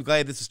Gemstones. I'm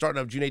glad this is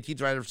starting up June 18th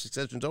right after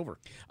Succession's over.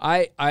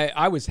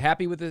 I was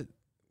happy with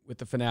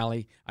the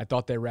finale. I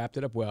thought they wrapped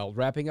it up well.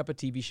 Wrapping up a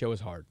TV show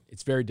is hard.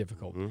 It's very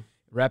difficult. Mm-hmm.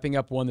 Wrapping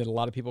up one that a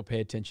lot of people pay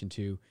attention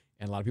to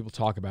and a lot of people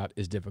talk about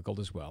is difficult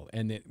as well.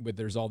 And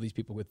there's all these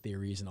people with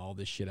theories and all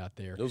this shit out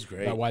there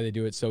about why they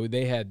do it. So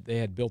they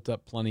had built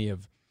up plenty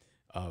of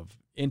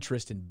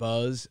interest and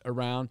buzz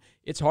around.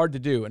 It's hard to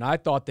do, and I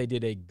thought they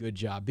did a good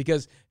job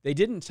because they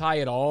didn't tie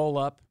it all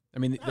up. I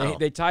mean,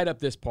 they tied up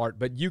this part,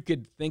 but you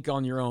could think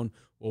on your own,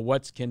 well,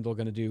 what's Kendall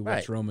going to do?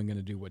 What's Roman going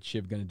to do? What's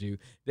Shiv going to do?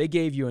 They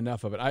gave you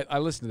enough of it. I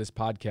listened to this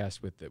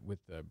podcast with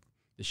the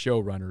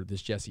showrunner,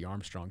 this Jesse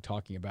Armstrong,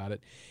 talking about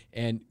it,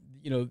 and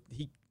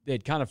they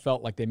had kind of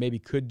felt like they maybe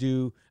could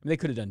do. I mean, they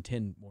could have done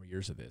 10 more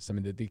years of this. I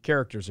mean, the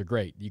characters are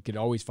great. You could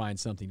always find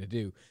something to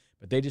do.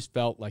 But they just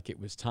felt like it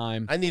was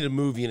time. I need a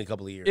movie in a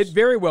couple of years. It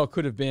very well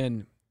could have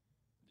been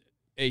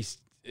a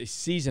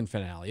season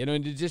finale. And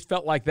it just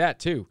felt like that,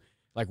 too.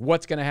 Like,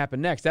 what's going to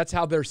happen next? That's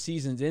how their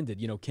seasons ended.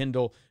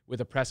 Kendall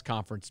with a press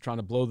conference trying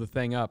to blow the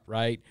thing up,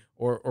 right?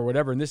 Or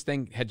whatever. And this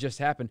thing had just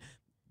happened.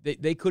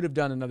 They could have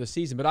done another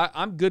season. But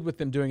I'm good with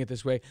them doing it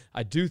this way.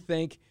 I do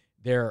think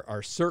there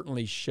are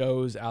certainly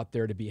shows out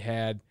there to be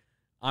had.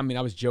 I mean,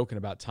 I was joking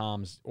about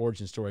Tom's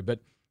origin story, but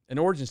an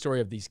origin story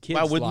of these kids'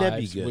 lives wouldn't that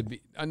be good? Would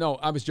be. No,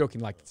 I was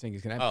joking like the thing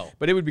is going to happen. Oh.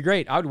 But it would be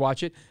great. I would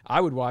watch it.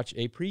 I would watch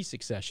a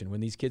pre-Succession when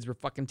these kids were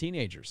fucking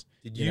teenagers.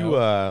 Did you?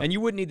 And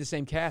you wouldn't need the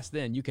same cast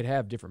then. You could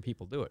have different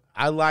people do it.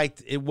 I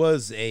liked it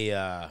was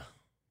because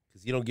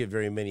you don't get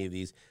very many of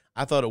these.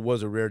 I thought it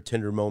was a rare,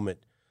 tender moment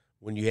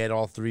when you had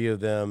all three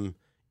of them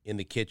in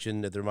the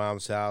kitchen at their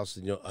mom's house.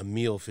 And, a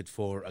meal fit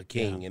for a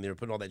king, and they were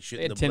putting all that shit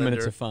in the blender. 10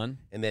 minutes of fun,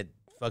 and that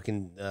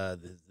fucking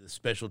the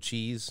special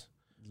cheese.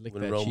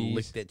 When Rome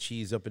licked that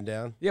cheese up and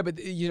down. Yeah, but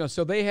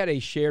so they had a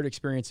shared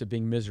experience of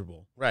being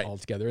miserable all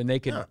together, and they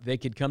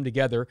could come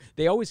together.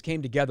 They always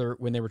came together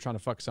when they were trying to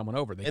fuck someone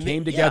over. They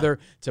came together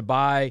to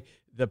buy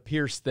the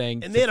Pierce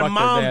thing, and they had a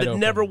mom that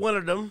never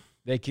wanted them.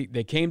 They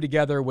came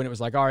together when it was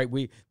like, all right,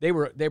 they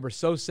were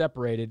so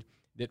separated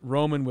that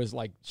Roman was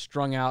like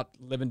strung out,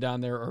 living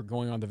down there or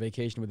going on the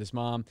vacation with his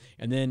mom,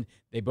 and then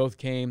they both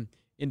came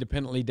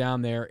independently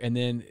down there, and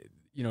then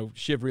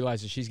Shiv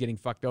realizes she's getting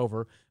fucked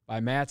over by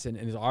Mattson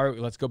and is all right,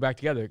 let's go back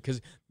together,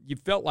 because you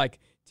felt like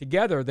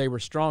together they were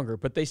stronger,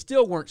 but they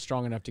still weren't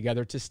strong enough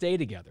together to stay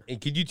together.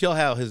 And could you tell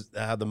how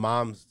the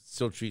mom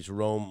still treats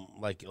Rome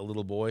like a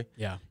little boy?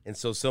 Yeah. And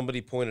so somebody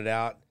pointed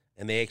out,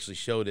 and they actually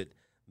showed it,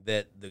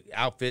 that the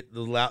outfit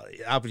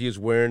he was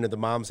wearing at the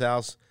mom's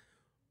house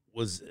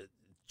was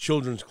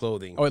children's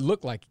clothing. Oh, it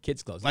looked like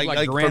kids' clothes,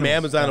 like from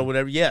Amazon or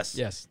whatever.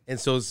 Yes. And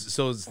so it's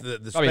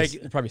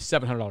the probably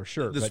 $700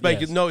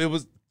 shirt. No, it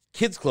was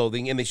kids'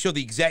 clothing, and they showed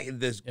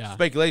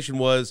speculation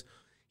was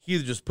he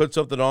either just put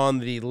something on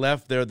that he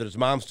left there that his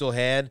mom still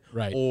had,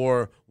 right?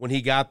 Or when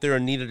he got there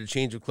and needed a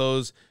change of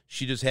clothes,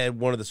 she just had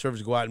one of the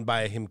servers go out and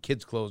buy him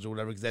kids' clothes or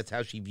whatever, because that's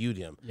how she viewed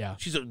him. Yeah,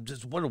 she's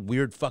just what a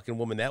weird fucking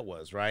woman that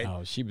was, right?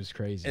 Oh, she was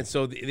crazy. And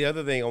so the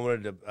other thing I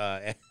wanted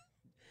to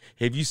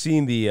have you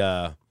seen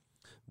the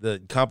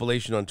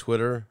compilation on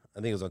Twitter?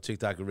 I think it was on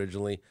TikTok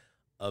originally,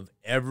 of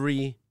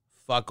every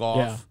fuck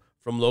off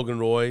from Logan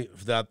Roy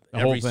throughout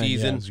every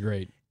season. Yeah, it was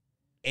great.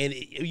 And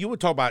you would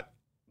talk about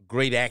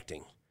great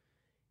acting.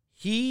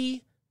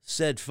 He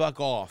said "fuck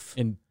off"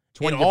 in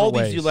 20 all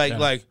different these. Ways.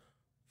 Like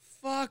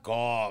 "fuck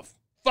off,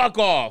 fuck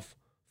off,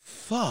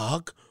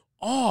 fuck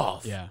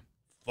off, yeah,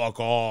 fuck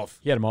off."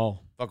 He had them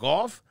all. Fuck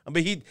off. I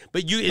mean,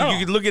 you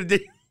could look at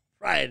it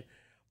right.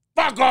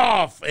 Fuck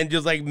off, and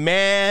just like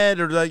mad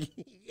or like.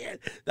 Yeah.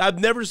 I've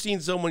never seen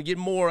someone get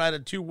more out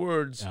of two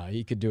words. No,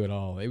 he could do it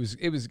all. It was.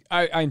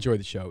 I enjoyed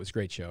the show. It was a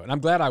great show, and I'm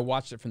glad I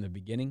watched it from the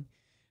beginning.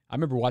 I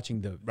remember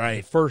watching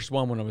the first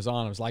one when I was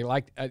on. I was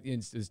like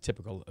it's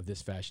typical of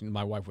this fashion.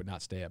 My wife would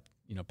not stay up,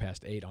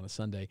 past 8 on a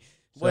Sunday.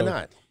 So why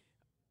not?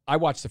 I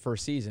watched the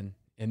first season,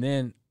 and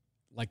then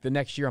like the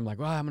next year, I'm like,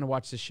 well, I'm going to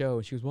watch this show.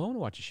 And she goes, well, I want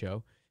to watch a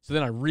show. So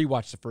then I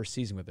rewatched the first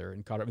season with her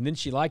and caught up. And then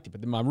she liked it.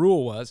 But then my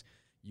rule was,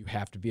 you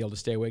have to be able to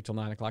stay awake till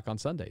 9 o'clock on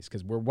Sundays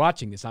because we're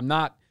watching this. I'm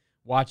not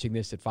watching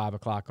this at 5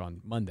 o'clock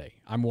on Monday.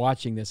 I'm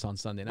watching this on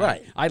Sunday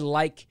night.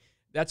 Right.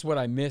 That's what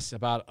I miss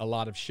about a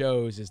lot of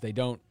shows is they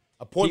don't.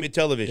 Appointment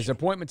television. It's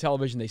appointment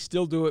television. They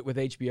still do it with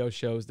HBO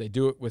shows. They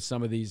do it with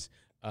some of these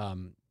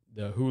the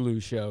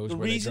Hulu shows. The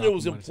reason it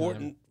was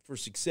important for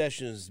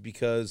Succession is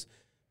because,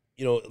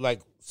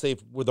 like say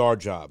with our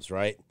jobs,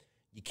 right?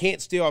 You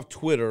can't stay off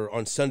Twitter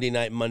on Sunday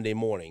night, Monday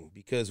morning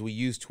because we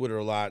use Twitter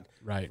a lot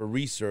for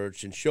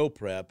research and show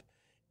prep,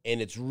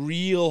 and it's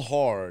real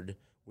hard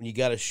when you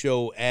got a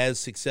show as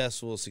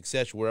successful as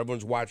Succession where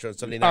everyone's watching on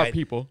Sunday night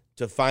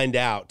to find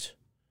out.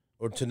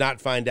 Or to not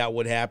find out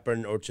what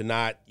happened, or to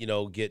not,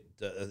 get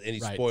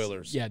any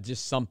spoilers. Yeah,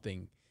 just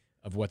something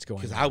of what's going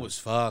on. Because I was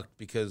fucked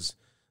because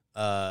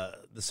the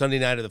Sunday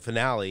night of the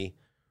finale,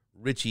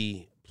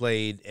 Richie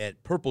played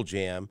at Purple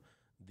Jam,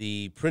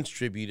 the Prince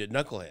tribute at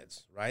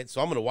Knuckleheads, right?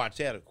 So I'm going to watch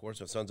that, of course.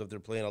 My son's up there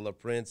playing. I love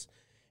Prince.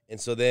 And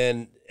so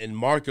then, and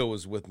Marco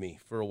was with me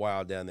for a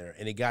while down there.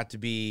 And it got to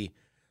be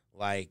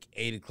like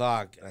 8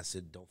 o'clock. And I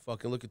said, don't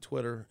fucking look at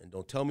Twitter and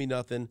don't tell me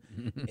nothing.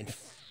 And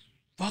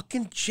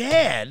fucking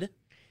Chad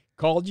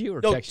called you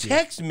or texted you?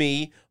 Text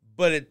me,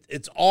 but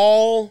it's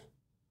all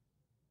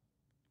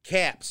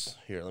caps.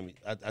 Here,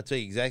 I'll tell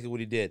you exactly what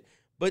he did.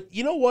 But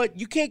you know what?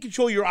 You can't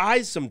control your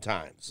eyes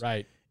sometimes.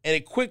 Right. And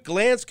a quick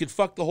glance could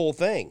fuck the whole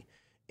thing.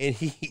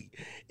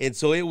 And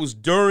so it was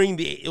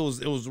it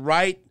was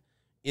right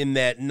in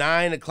that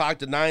 9 o'clock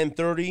to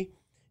 9:30.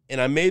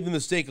 And I made the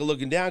mistake of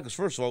looking down because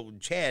first of all,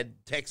 Chad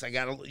texts, I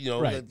gotta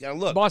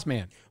look. Boss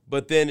man.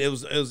 But then it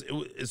was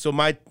so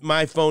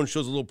my phone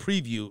shows a little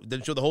preview,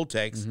 doesn't show the whole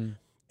text. Mm-hmm.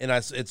 And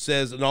it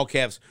says in all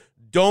caps,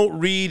 don't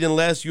read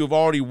unless you have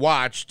already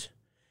watched.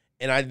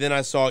 And then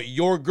I saw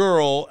your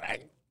girl.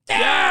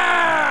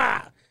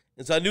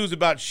 And so I knew it was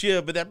about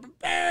Shiv, but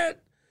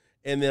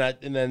and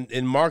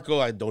then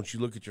Marco, don't you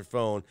look at your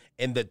phone.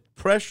 And the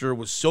pressure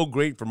was so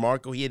great for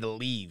Marco, he had to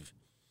leave.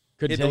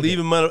 He had to leave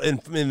him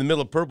in the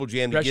middle of Purple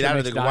Jam to get out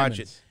of there to watch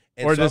it.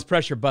 And or does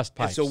pressure bust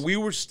pipes? And so we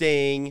were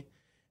staying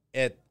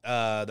at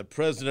the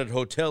President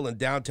Hotel in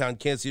downtown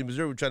Kansas City,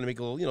 Missouri. We're trying to make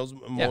a little,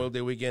 Memorial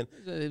Day weekend.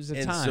 It was a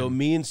and time. So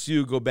me and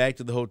Sue go back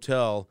to the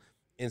hotel.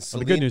 And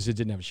the good news is it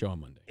didn't have a show on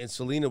Monday. And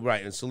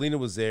Selena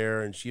was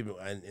there, and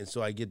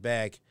so I get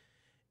back,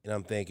 and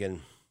I'm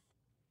thinking,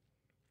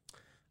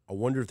 I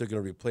wonder if they're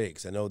going to replay it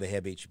because I know they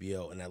have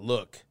HBO. And I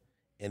look,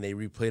 and they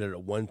replayed it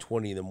at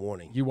 1:20 in the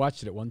morning. You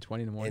watched it at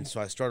 1:20 in the morning? And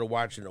so I started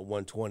watching it at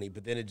 1:20,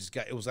 but then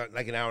it was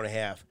like an hour and a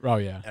half. Oh,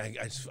 yeah. And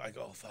I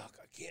go, oh, fuck,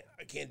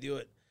 I can't do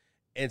it.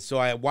 And so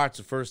I watched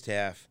the first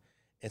half.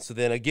 And so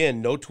then,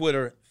 again, no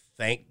Twitter.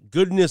 Thank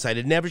goodness I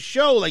didn't have a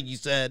show, like you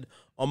said,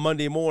 on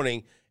Monday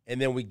morning.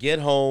 And then we get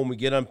home, we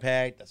get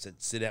unpacked. I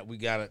said, sit down. We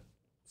got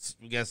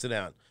to sit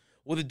down.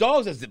 Well, the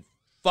dogs, I said,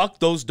 fuck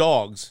those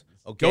dogs.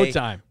 Okay? Go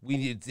time.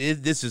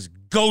 This is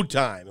go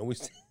time. And we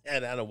sat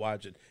down and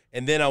watch it.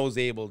 And then I was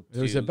able to.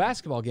 It was a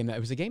basketball game. It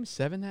was a game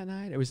 7 that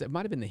night. It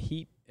might have been the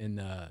Heat in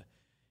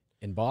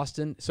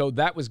Boston. So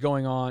that was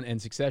going on,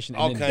 and Succession,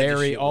 and then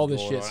Barry, all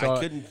this shit. So I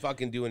couldn't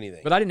fucking do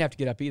anything. But I didn't have to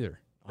get up either.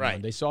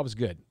 Right. They saw it was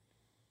good.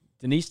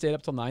 Denise stayed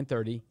up till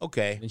 9:30.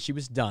 Okay. And she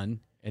was done.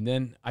 And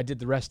then I did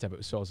the rest of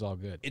it, so it was all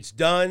good. It's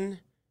done,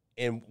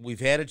 and we've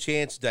had a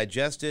chance to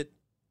digest it.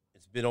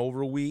 It's been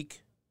over a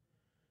week.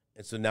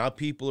 And so now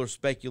people are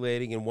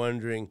speculating and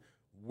wondering,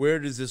 where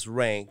does this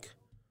rank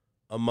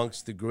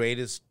amongst the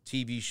greatest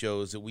TV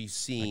shows that we've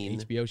seen?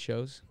 Like HBO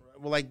shows?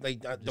 Well,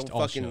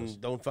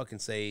 don't fucking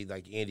say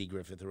like Andy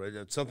Griffith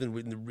or something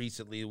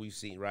recently we've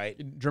seen,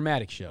 right?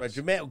 Dramatic shows. Right,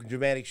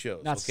 dramatic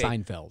shows. Not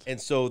Seinfeld.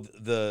 And so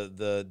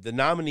the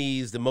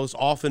nominees, the most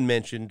often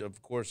mentioned,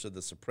 of course, are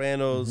The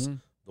Sopranos,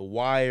 The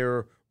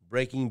Wire,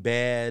 Breaking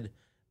Bad,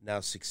 now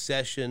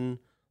Succession.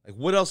 Like,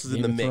 what else is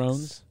in the mix?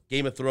 Thrones.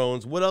 Game of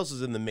Thrones. What else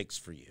is in the mix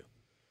for you?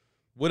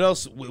 What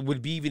else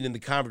would be even in the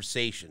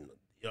conversation?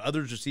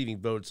 Others receiving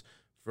votes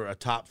for a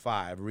top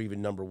 5 or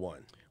even number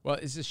 1. Well,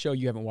 it's a show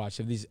you haven't watched.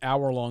 Of these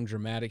hour-long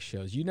dramatic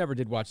shows, you never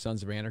did watch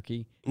Sons of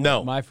Anarchy.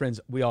 No, my friends,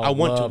 we all. I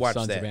want love to watch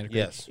Sons that. of Anarchy.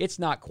 Yes, it's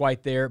not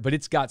quite there, but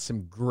it's got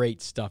some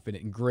great stuff in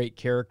it and great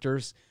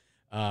characters.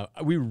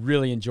 We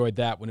really enjoyed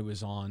that when it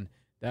was on.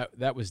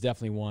 That was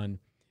definitely one.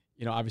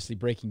 Obviously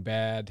Breaking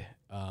Bad.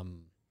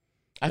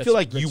 I feel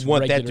like you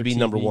want that to be TV.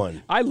 number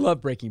 1. I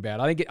love Breaking Bad.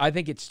 I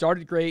think it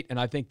started great, and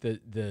I think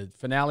the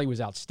finale was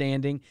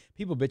outstanding.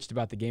 People bitched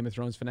about the Game of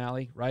Thrones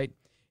finale, right?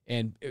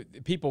 And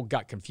people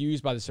got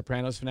confused by the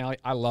Sopranos finale.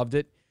 I loved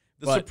it.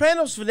 The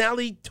Sopranos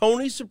finale,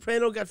 Tony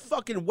Soprano got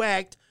fucking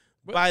whacked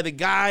by the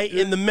guy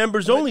in the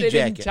members-only jacket.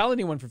 They didn't tell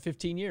anyone for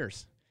 15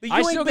 years.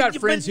 I still got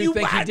friends who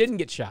think he didn't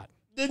get shot.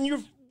 Then your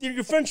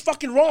friend's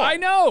fucking wrong. I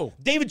know.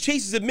 David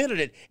Chase has admitted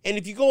it. And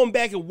if you go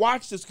back and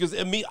watch this, because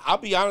I'll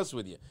be honest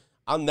with you,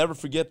 I'll never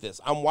forget this.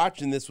 I'm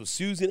watching this with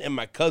Susan and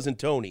my cousin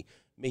Tony.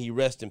 May he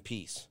rest in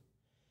peace.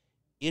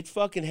 It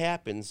fucking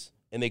happens,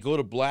 and they go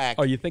to black.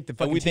 Oh, you think the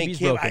fucking TV's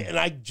broken? And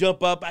I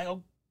jump up. I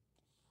go,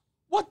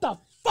 what the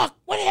fuck?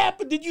 What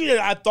happened?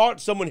 I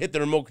thought someone hit the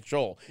remote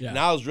control. Yeah. And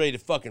I was ready to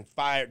fucking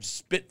fire,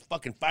 spit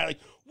fucking fire. Like,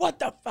 what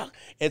the fuck?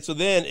 And so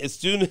then, as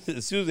soon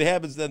as it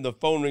happens, then the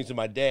phone rings to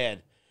my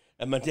dad.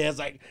 And my dad's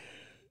like,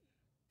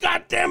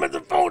 God damn it,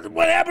 the phone,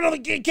 what happened? On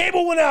the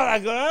cable went out. I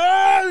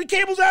go, the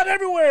cable's out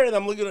everywhere. And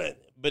I'm looking at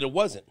it, but it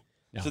wasn't.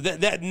 No. So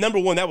that number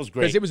one, that was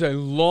great. Because it was a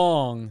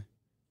long,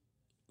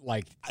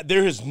 like,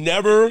 there has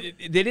never.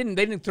 They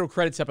didn't throw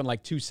credits up in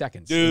like 2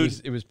 seconds.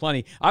 Dude. It was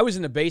plenty. I was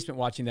in the basement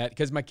watching that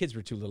because my kids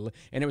were too little.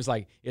 And it was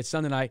like, it's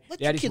Sunday night.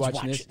 Daddy's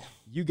watching this.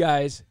 You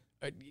guys,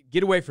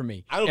 get away from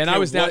me. I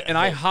was down, and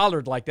I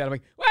hollered like that. I'm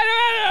like,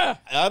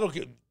 I don't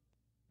care.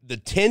 The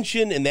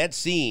tension in that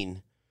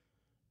scene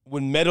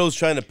when Meadows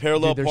trying to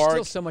parallel park. There's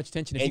still so much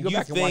tension. If you go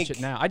back and watch it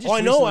now. I just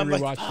I know. I'm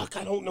like, fuck,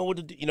 I don't know what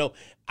to do.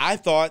 I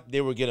thought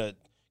they were going to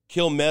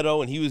kill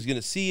Meadow and he was going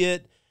to see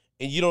it.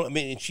 And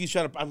and she's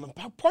trying to,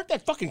 park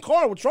that fucking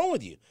car. What's wrong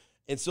with you?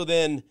 And so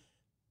then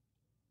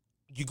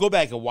you go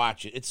back and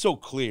watch it. It's so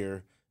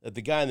clear that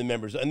the guy and the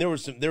members, and there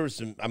was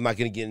some, I'm not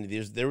going to get into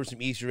this. There were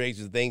some Easter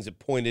eggs and things that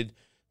pointed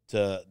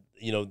to,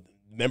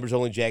 members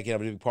only jacket,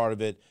 I'm a big part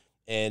of it.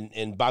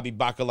 And Bobby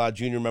Bacala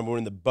Jr., remember, we're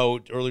in the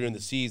boat earlier in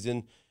the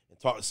season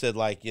and said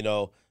like,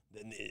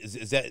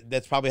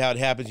 that's probably how it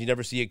happens. You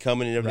never see it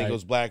coming and everything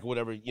goes black or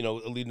whatever,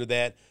 leading to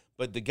that.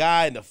 But the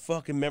guy in the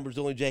fucking members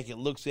only jacket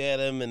looks at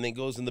him and then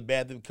goes in the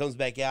bathroom, comes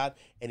back out,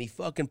 and he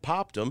fucking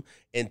popped him.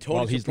 And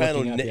Tony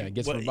Soprano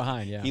gets from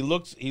behind. Yeah, he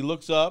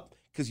looks up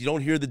because you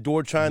don't hear the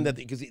door chime.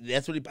 Because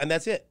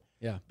that's it.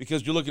 Yeah,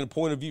 because you're looking at a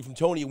point of view from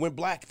Tony. It went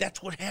black.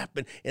 That's what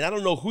happened. And I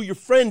don't know who your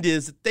friend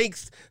is that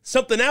thinks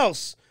something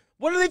else.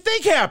 What do they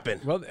think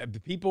happened? Well,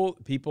 people.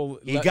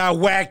 He got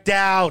whacked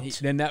out.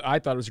 I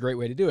thought it was a great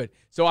way to do it.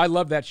 So I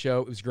love that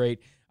show. It was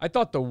great. I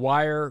thought The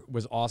Wire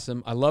was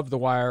awesome. I love The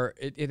Wire.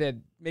 It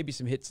had maybe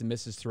some hits and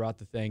misses throughout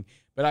the thing.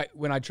 But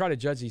when I try to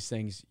judge these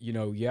things,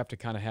 you have to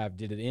kind of have,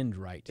 did it end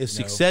right? Is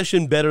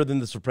Succession better than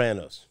The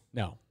Sopranos?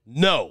 No.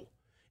 No.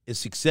 Is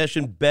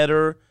Succession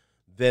better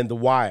than The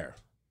Wire?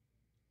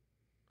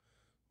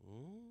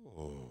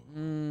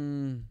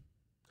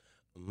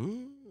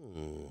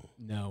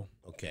 No.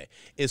 Okay.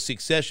 Is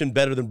Succession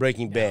better than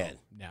Breaking Bad?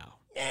 No.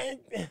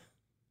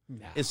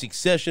 Is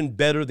Succession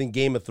better than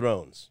Game of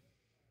Thrones?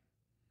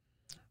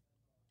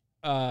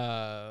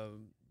 No,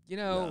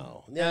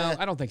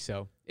 I don't think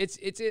so.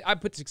 I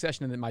put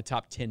Succession in my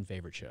top 10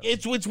 favorite shows.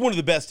 It's one of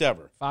the best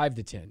ever. 5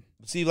 to 10.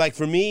 See, like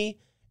for me,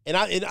 and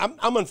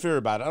I'm unfair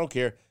about it. I don't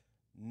care.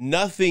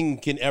 Nothing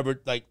can ever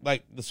like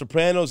The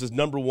Sopranos is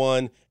number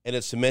one and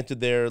it's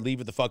cemented there. Leave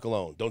it the fuck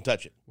alone. Don't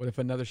touch it. What if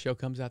another show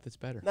comes out that's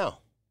better? No.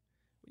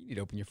 You need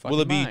to open your fucking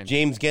mind. Will it be mind.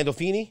 James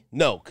Gandolfini?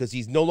 No, because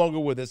he's no longer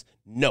with us.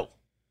 No.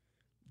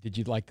 Did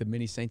you like the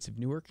Many Saints of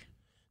Newark?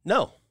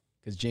 No.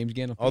 Because James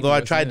Gandolfini. Although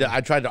I tried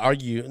to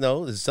argue.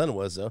 No, his son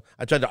was though.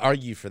 I tried to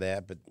argue for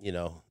that, but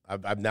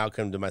I've now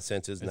come to my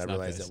senses and I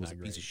realized that was a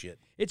piece of shit.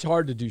 It's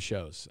hard to do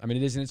shows. I mean,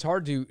 it is, and it's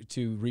hard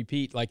to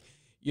repeat. Like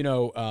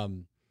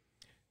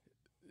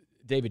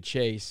David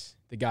Chase,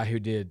 the guy who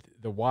did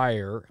The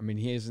Wire. I mean,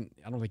 he hasn't.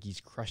 I don't think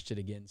he's crushed it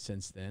again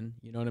since then.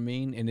 You know what I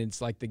mean? And it's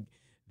like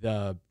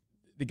the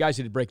guys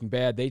who did Breaking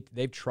Bad.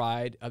 They've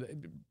tried.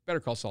 Better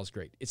Call Saul is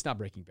great. It's not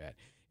Breaking Bad.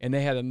 And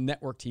they had a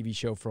network TV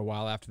show for a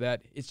while after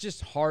that. It's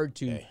just hard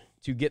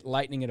to get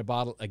lightning in a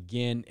bottle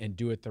again and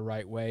do it the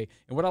right way.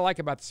 And what I like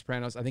about The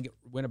Sopranos, I think it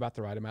went about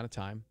the right amount of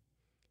time.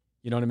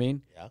 You know what I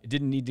mean? Yeah. It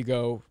didn't need to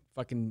go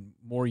fucking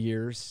more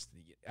years.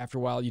 After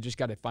a while, you just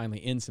got to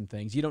finally end some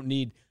things. You don't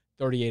need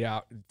 38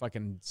 out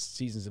fucking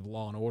seasons of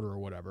Law and Order or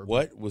whatever.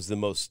 What was the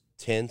most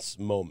tense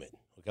moment?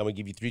 Okay, I'm going to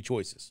give you 3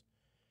 choices.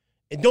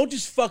 And don't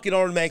just fucking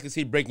automatically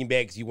say Breaking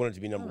Bad because you want it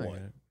to be number one.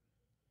 Yeah.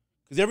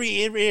 Because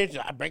every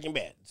Breaking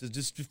Bad. So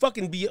just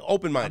fucking be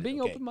open-minded. I'm being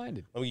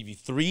open-minded. I'm going to give you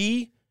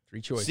 3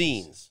 choices.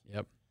 Scenes.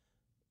 Yep.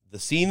 The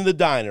scene in the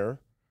diner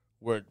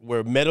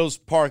where Meadows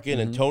parking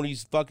and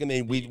Tony's fucking,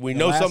 and we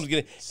know something's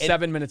going to.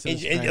 7 minutes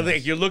of and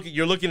like you're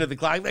looking at the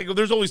clock. Like,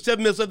 there's only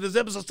 7 minutes left of this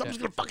episode. Something's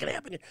going to fucking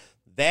happen.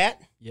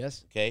 That.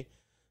 Yes. Okay.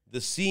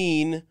 The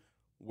scene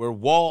where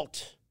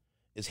Walt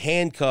is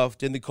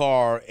handcuffed in the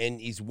car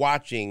and he's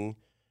watching,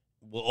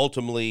 well,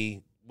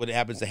 ultimately what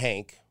happens to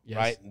Hank. Yes.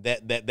 Right,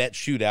 that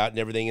shootout and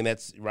everything, and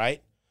that's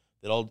right.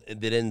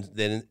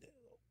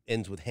 That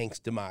ends with Hank's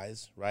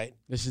demise. Right.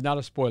 This is not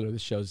a spoiler.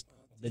 This show's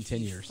been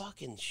 10 years.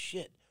 Fucking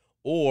shit.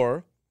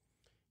 Or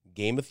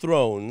Game of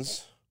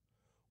Thrones,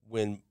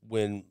 when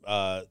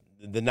the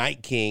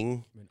Night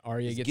King, when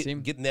Arya gets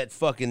him getting that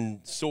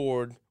fucking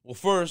sword. Well,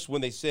 first when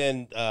they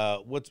send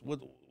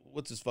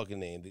what's his fucking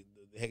name?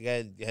 The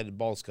guy had the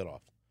balls cut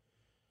off.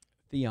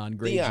 Theon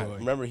Greyjoy. Theon.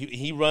 Remember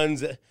he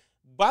runs.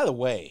 By the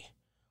way.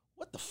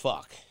 What the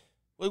fuck?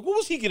 Like, what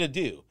was he gonna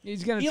do?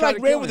 He's gonna. He try like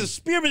to ran kill with him. a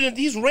spearman and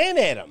he's ran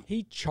at him.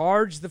 He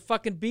charged the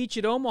fucking beach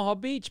at Omaha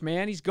Beach,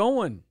 man. He's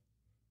going.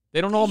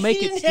 They don't all make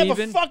it, He didn't Steven. have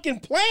a fucking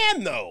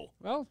plan though.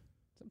 Well,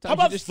 Sometimes How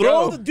about you just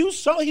throw go. the do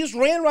something? He just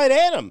ran right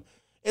at him.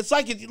 It's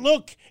like,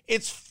 look,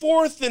 it's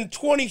 4th and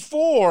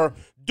 24.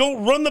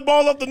 Don't run the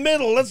ball up the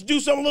middle. Let's do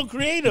something a little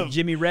creative.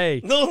 Jimmy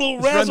Ray. Little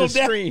razzle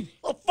dazzle.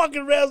 A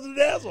fucking razzle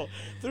dazzle.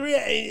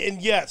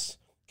 And yes,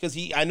 because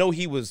I know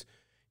he was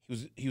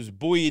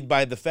buoyed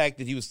by the fact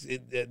that he's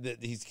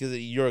because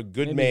you're a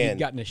good man. He'd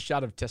gotten a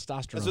shot of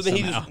testosterone. So then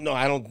somehow.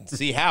 I don't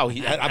see how.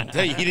 I'm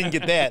telling you, he didn't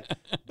get that.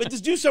 But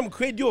just do something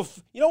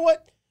creative. You know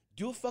what?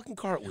 Do a fucking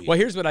cartwheel. Well,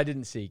 here's what I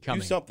didn't see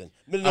coming. Do something.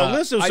 No,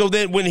 listen. So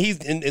then when he's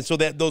and so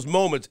that those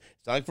moments,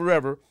 it's not like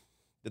forever,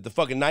 that the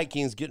fucking Night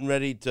King's getting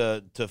ready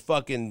to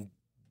fucking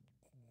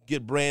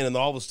get Bran, and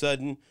all of a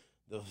sudden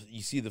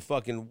you see the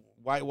fucking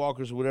White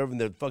Walkers or whatever, and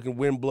the fucking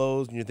wind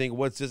blows, and you're thinking,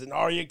 what's this? And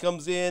Arya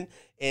comes in,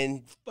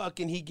 and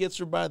fucking he gets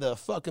her by the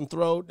fucking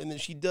throat, and then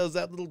she does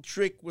that little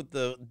trick with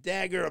the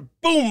dagger,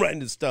 boom, right in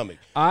the stomach.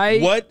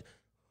 What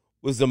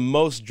was the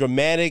most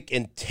dramatic,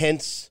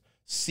 intense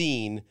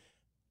scene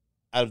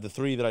out of the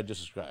 3 that I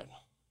just described?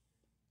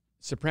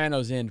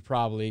 Sopranos end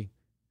probably,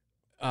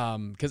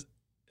 because,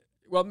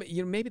 well,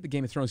 maybe the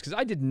Game of Thrones, because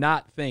I did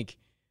not think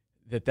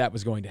that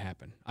was going to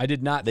happen. I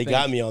did not. They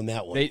got me on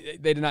that one. They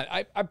did not.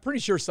 I'm pretty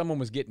sure someone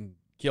was getting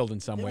killed in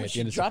some way at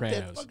the end of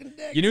Sopranos.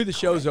 You knew the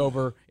show's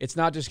over. It's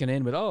not just going to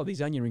end with, oh,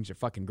 these onion rings are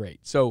fucking great.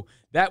 So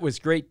that was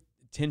great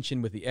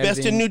tension with the editing.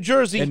 Best in New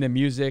Jersey. And the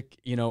music,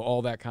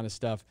 all that kind of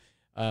stuff.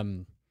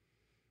 They're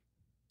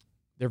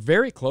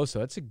very close, though.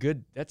 That's a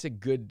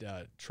good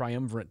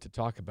triumvirate to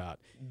talk about.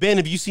 Ben,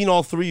 have you seen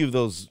all 3 of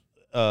those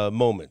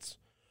moments?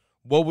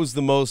 What was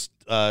the most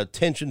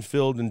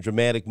tension-filled and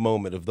dramatic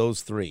moment of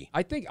those 3?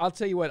 I'll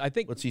tell you what.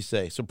 What's he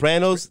say?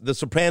 The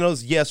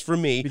Sopranos, yes, for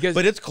me,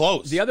 but it's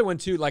close. The other one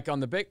too, like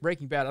on the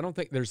Breaking Bad, I don't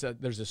think there's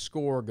a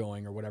score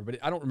going or whatever, but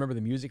I don't remember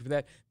the music for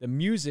that. The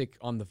music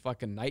on the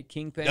fucking Night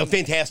King thing,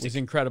 fantastic, was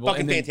incredible,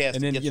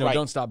 fantastic. And then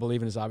Don't Stop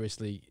Believing is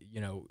obviously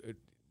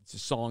it's a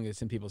song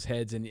that's in people's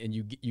heads, and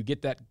you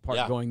get that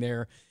part going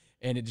there,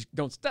 and it just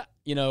don't stop.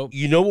 You know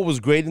what was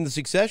great in the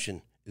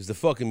Succession is the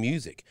fucking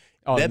music.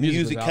 Oh, that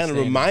music kind of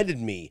reminded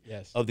me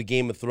of the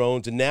Game of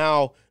Thrones, and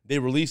now they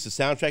released the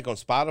soundtrack on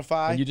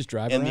Spotify. And you just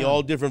drive and around. the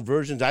all different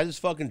versions. I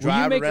just fucking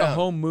drive around. Will you make a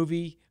home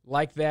movie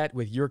like that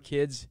with your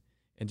kids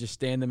and just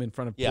stand them in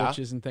front of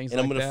porches and things like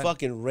that? And I'm going to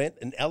fucking rent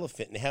an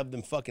elephant and have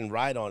them fucking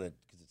ride on it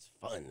because it's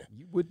fun.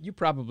 You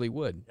probably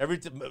would. Every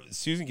time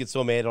Susan gets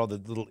so mad at all the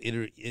little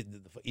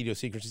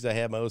idiosyncrasies I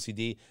have, my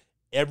OCD.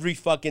 Every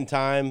fucking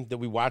time that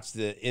we watch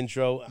the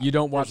intro, you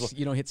don't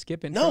hit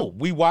skip intro? No,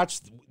 we watch.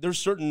 There's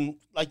certain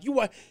you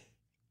watch.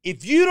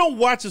 If you don't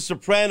watch the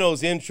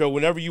Sopranos intro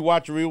whenever you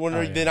watch a real one,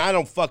 then I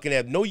don't fucking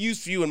have no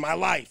use for you in my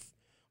life.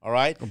 All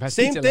right?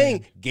 Same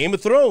thing, Game of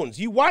Thrones.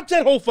 You watch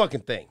that whole fucking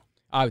thing.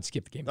 I would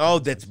skip the Game of Thrones. Oh,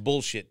 that's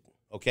bullshit,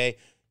 okay?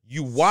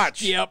 You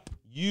watch. Yep.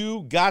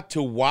 You got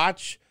to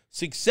watch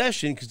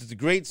Succession because it's a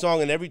great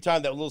song, and every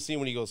time that little scene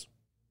when he goes,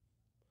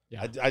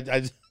 I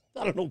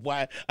don't know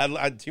why.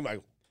 I see my...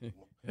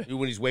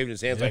 when he's waving his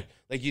hands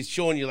like he's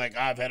showing you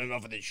I've had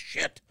enough of this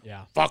shit.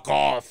 Yeah. Fuck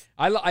off.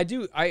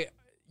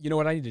 You know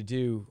what I need to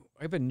do?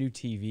 I have a new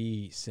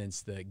TV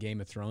since the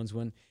Game of Thrones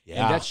one.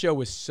 Yeah. And that show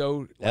was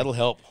so that'll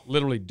help.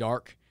 Literally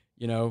dark,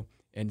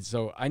 and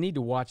so I need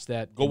to watch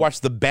that. Go watch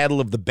the Battle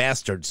of the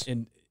Bastards.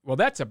 And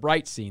that's a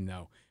bright scene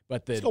though.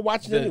 But let's go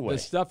watch it anyway. The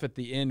stuff at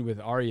the end with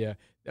Arya,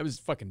 that was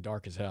fucking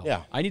dark as hell.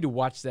 Yeah. I need to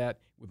watch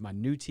that with my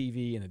new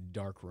TV in a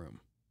dark room.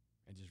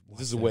 And just watch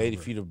this is a way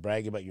for you to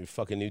brag about your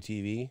fucking new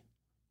TV.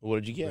 What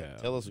did you get? Well,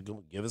 Tell us.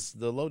 Give us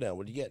the lowdown.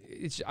 What did you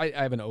get? I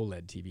have an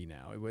OLED TV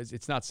now.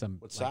 It's not some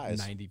what size?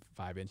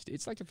 95-inch.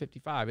 It's like a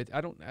 55. I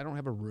don't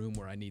have a room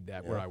where I need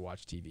that where I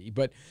watch TV.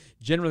 But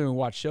generally, when we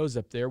watch shows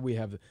up there, we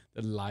have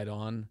the light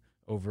on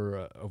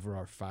over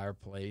our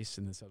fireplace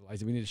and the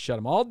lights. We need to shut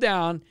them all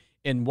down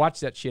and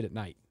watch that shit at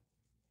night,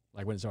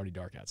 like when it's already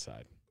dark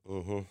outside.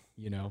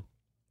 Mm-hmm.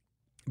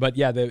 But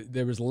yeah,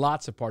 there was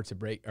lots of parts of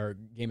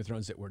Game of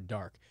Thrones that were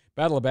dark.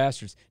 Battle of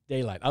Bastards,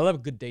 daylight. I love a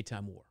good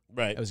daytime war.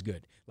 Right. That was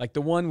good. Like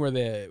the one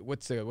where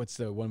what's the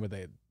one where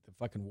the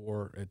fucking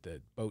war at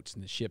the boats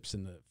and the ships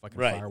and the fucking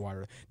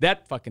firewater.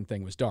 That fucking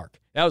thing was dark.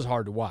 That was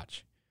hard to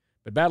watch.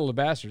 But Battle of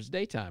Bastards,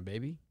 daytime,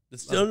 baby.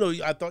 No,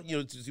 I thought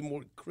to see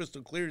more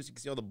crystal clear so you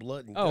can see all the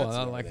blood and guts.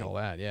 I like all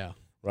that. Yeah.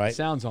 Right.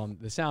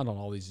 The sound on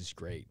all these is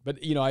great. But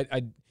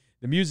the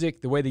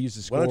music, the way they use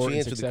the score. Why don't you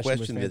answer the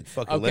question that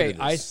fucking led to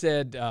this? I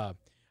said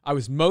I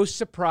was most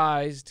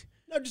surprised.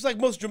 No, just like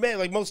most dramatic,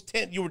 like most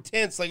tense. You were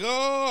tense, like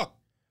oh.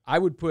 I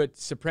would put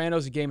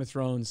Sopranos and Game of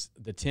Thrones,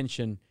 the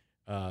tension,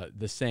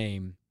 the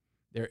same.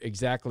 They're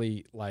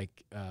exactly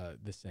like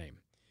the same.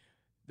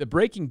 The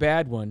Breaking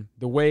Bad one,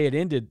 the way it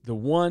ended,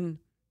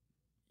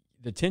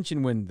 the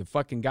tension when the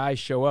fucking guys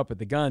show up at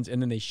the guns and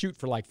then they shoot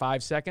for like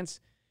 5 seconds,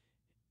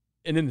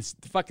 and then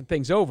the fucking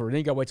thing's over, and then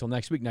you got to wait till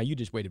next week. Now you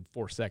just waited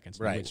 4 seconds.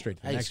 And went straight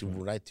to the next one.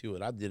 Right to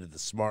it. I did it the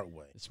smart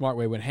way. The smart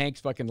way when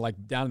Hank's fucking like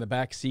down in the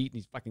back seat and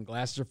his fucking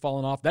glasses are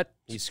falling off.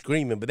 He's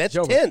screaming, but that's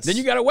over. tense. Then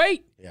you got to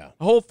wait. Yeah.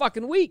 A whole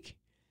fucking week.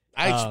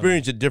 I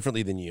experienced it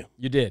differently than you.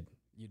 You did,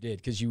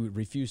 because you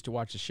refused to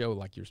watch the show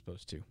like you're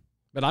supposed to.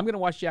 But I'm going to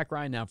watch Jack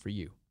Ryan now for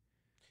you.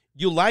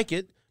 You like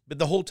it, But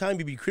the whole time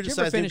you'd be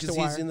criticizing him because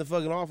he's in the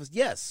fucking office.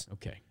 Yes.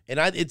 Okay. And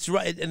it's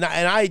right, and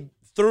I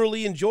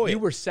thoroughly enjoy it. You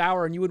were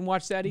sour and you wouldn't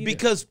watch that either.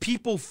 Because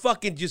people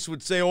fucking just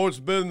would say, "Oh, it's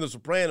better than The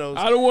Sopranos."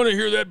 I don't want to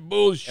hear that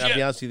bullshit. And I'll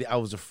be honest with you, I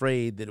was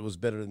afraid that it was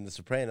better than The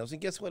Sopranos, and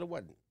guess what? It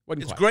wasn't.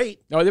 It's quite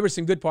great. No, there were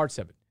some good parts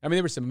of it. I mean,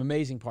 there were some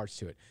amazing parts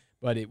to it,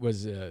 but it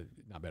was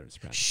not better than The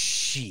Sopranos.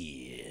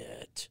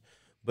 Shit.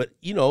 But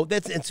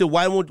and so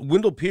why won't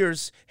Wendell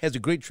Pierce has a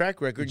great track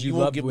record? You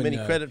won't give him any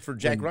credit for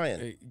Jack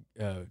Ryan.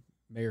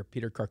 Mayor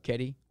Peter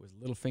Carcetti was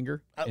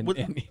Littlefinger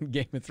in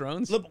Game of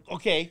Thrones. Look,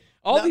 okay,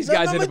 these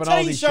guys end up on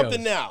all these shows.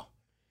 Something now.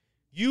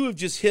 You have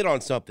just hit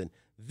on something.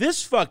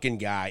 This fucking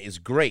guy is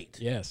great.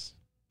 Yes,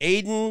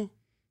 Aiden,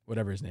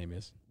 whatever his name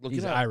is.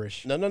 He's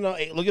Irish. No.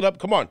 Hey, look it up.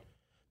 Come on,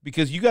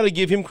 because you got to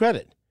give him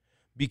credit.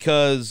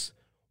 Because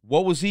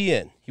what was he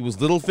in? He was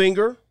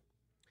Littlefinger.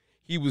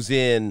 He was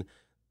in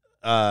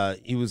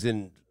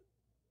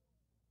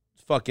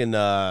fucking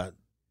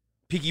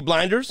Peaky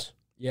Blinders.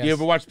 Yes. You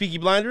ever watch Peaky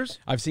Blinders?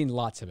 I've seen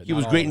lots of it. He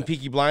was great in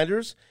Peaky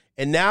Blinders,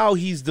 and now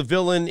he's the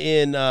villain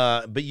in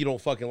But You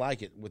Don't Fucking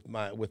Like It with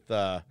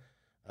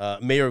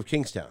Mayor of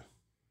Kingstown.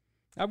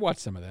 I've watched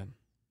some of that.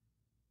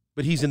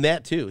 But he's in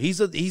that too. He's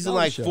in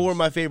like 4 of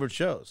my favorite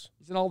shows.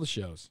 He's in all the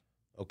shows.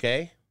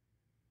 Okay.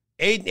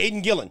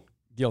 Aiden Gillen.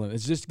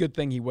 It's just a good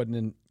thing he wasn't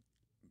in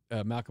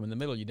Malcolm in the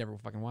Middle. You'd never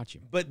fucking watch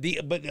him. But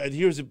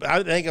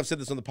I think I've said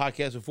this on the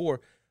podcast before.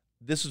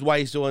 This is why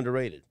he's so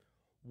underrated.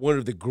 One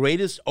of the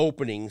greatest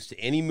openings to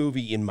any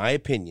movie, in my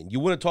opinion. You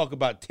want to talk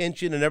about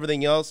tension and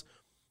everything else?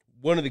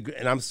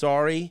 And I'm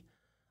sorry,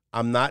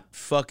 I'm not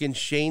fucking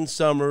Shane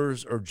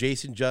Summers or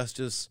Jason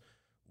Justice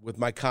with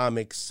my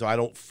comics, so I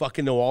don't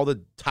fucking know all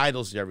the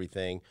titles and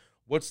everything.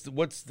 What's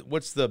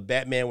the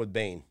Batman with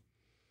Bane?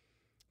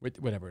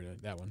 Whatever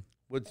that one.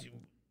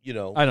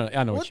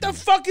 I know. What the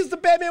fuck is the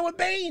Batman with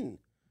Bane?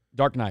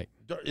 Dark Knight.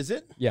 Is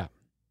it? Yeah,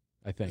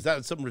 I think. Is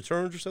that something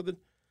Returns or something?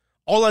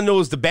 All I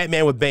know is the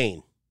Batman with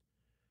Bane.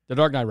 The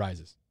Dark Knight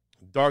Rises.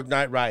 Dark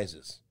Knight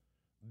Rises.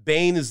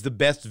 Bane is the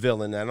best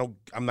villain.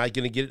 I'm not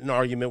going to get in an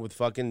argument with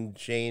fucking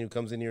Shane who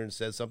comes in here and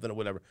says something or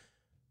whatever.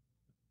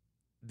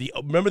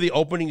 Remember the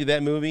opening of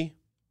that movie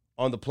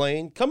on the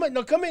plane? Come in.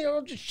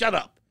 Oh, just shut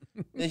up.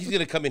 He's going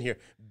to come in here.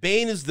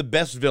 Bane is the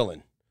best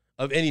villain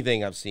of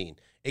anything I've seen,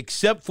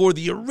 except for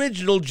the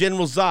original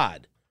General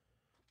Zod,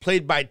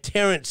 played by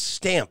Terrence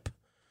Stamp.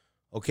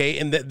 Okay,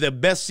 and the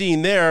best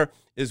scene there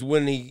is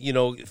when he,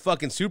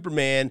 fucking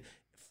Superman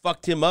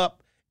fucked him up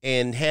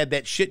and had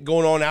that shit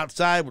going on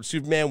outside where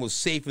Superman was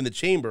safe in the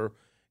chamber,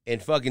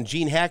 and fucking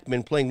Gene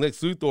Hackman playing Lex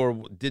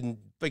Luthor didn't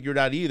figure it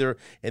out either.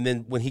 And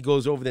then when he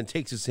goes over there and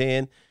takes his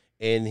hand,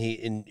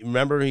 and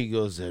remember, he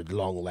goes, "At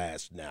long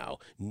last now,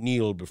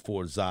 kneel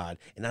before Zod."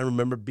 And I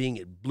remember being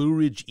at Blue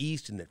Ridge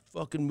East in that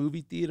fucking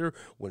movie theater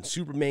when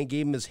Superman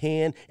gave him his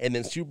hand, and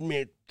then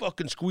Superman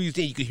fucking squeezed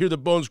in. You could hear the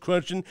bones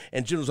crunching,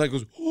 and General Zod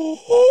goes,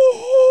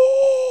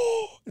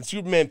 and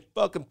Superman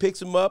fucking picks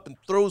him up and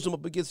throws him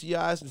up against the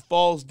ice and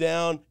falls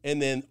down,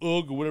 and then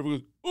or whatever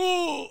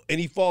goes, and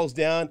he falls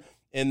down,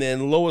 and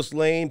then Lois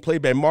Lane,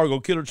 played by Margot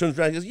Kidder, turns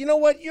around and goes, "You know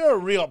what? You're a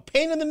real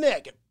pain in the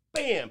neck." And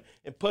bam,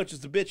 and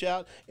punches the bitch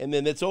out, and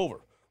then it's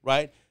over,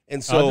 right?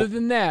 And so other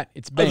than that,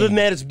 it's Bane. Other than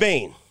that, it's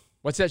Bane.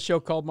 What's that show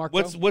called,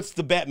 Marco? What's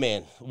the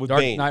Batman with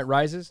Dark Bane? Knight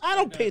Rises? I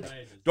don't pay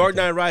Dark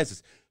Knight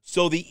Rises.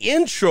 So the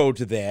intro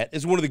to that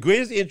is one of the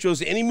greatest intros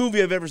to any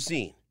movie I've ever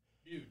seen.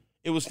 Dude,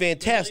 it was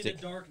fantastic.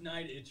 The Dark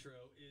Knight intro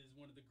is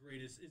one of the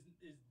greatest. Is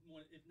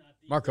one, if not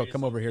the Marco,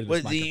 come over here to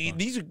this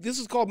microphone. This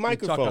is called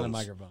microphones. Talk on the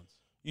microphones.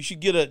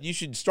 You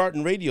should start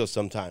in radio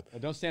sometime.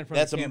 Don't stand in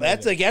front of the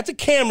camera. That's a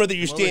camera that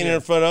you're standing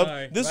in front of.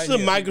 Right, this is a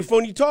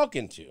microphone you're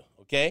talking to.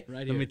 Okay.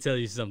 Right. Let me tell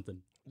you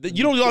something.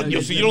 You don't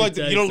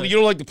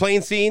like the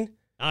plane scene.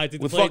 I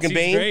think with the plane fucking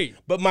Bane. Great.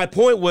 But my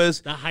point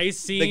was the heist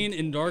scene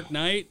in Dark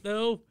Knight,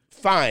 though.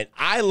 Fine,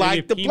 I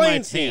like the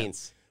plane scene.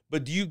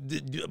 But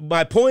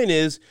my point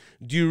is,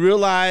 do you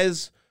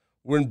realize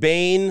when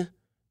Bane?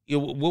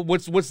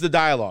 What's the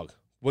dialogue?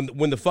 When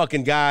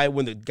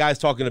the guy's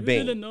talking to Bane.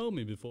 You didn't know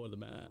me before the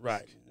match.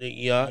 Right.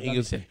 Yeah. He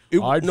goes,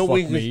 "I'd fuck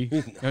me."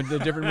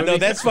 No,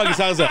 that's fucking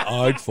sounds like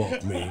 "I'd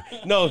fuck me."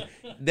 No,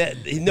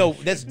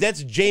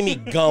 that's Jamie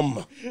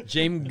Gum.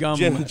 James Gum.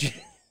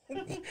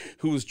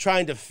 Who was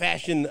trying to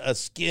fashion a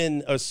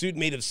suit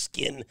made of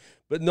skin.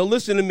 But no,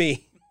 listen to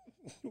me.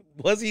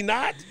 Was he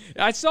not?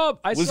 I saw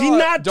he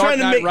not Dark trying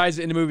to Knight Rise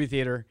in the movie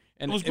theater,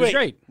 and it was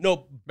great.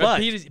 No, but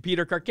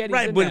Peter Carcetti,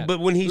 right? But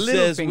when he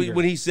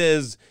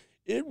says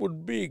it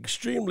would be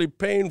extremely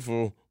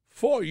painful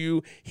for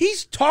you,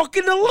 he's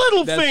talking to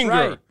Littlefinger.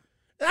 Right.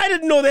 I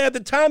didn't know that at the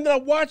time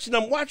that I'm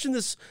watching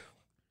this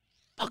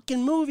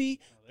fucking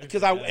movie.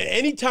 Because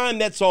anytime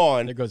that's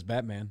on, there goes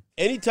Batman.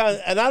 Anytime,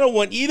 and I don't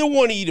want either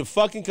one of you to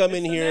fucking come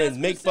in here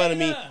and make fun of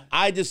me.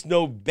 I just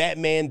know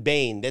Batman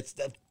Bane. That's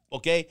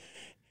okay.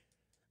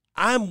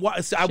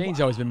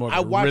 Shane's always been more of a I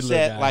watch Riddler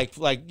that guy.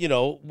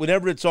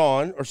 whenever it's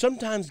on, or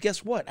sometimes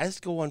guess what? I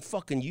just go on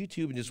fucking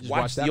YouTube and just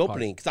watch the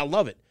opening because I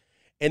love it.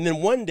 And then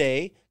one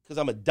day, because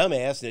I'm a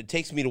dumbass and it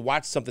takes me to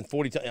watch something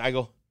 40 times, I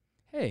go,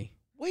 "Hey,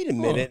 wait a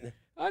minute."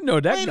 I know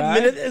that Wait guy.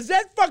 a minute, is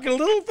that fucking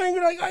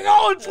Littlefinger? Like,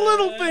 oh, it's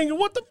Littlefinger.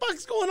 What the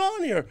fuck's going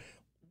on here?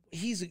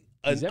 He's an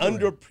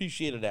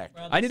underappreciated actor.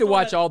 Well, I need to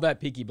watch all that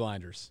Peaky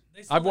Blinders.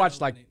 still I've watched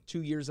have- like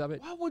 2 years of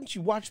it. Why wouldn't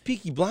you watch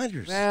Peaky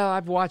Blinders? Well,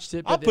 I've watched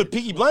it. I'll but put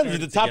Peaky Blinders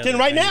in the top 10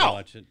 right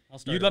now.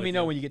 You let me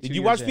know when you get. Did 2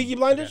 you years watch in. Peaky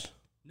Blinders?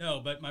 No,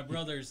 but my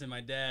brothers and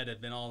my dad have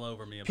been all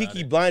over me about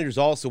Peaky it. Blinders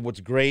also, what's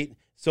great,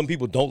 some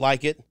people don't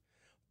like it,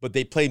 but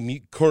they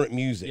play current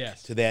music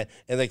Yes. to that.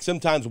 And like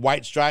sometimes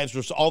White Stripes,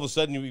 or all of a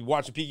sudden you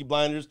watch the Peaky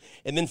Blinders,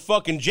 and then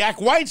fucking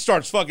Jack White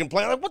starts fucking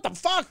playing. Like, what the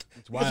fuck?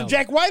 There's a wild.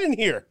 Jack White in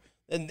here.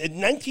 In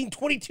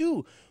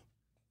 1922.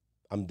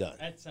 I'm done.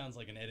 That sounds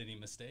like an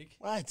editing mistake.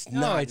 Well, it's No,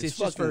 not. it's It's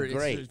just fucking for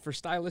great. It's for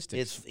stylistic.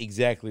 It's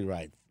exactly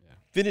right.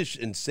 Finish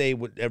and say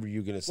whatever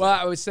you're going to say. Well,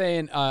 I was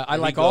saying I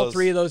And like he all goes,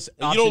 three of those.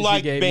 You options don't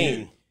like gave Bane.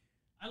 me.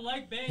 I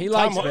like Bane. He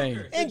likes Tom Bane.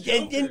 Hardy. And, The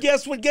and Joker.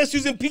 guess what? Guess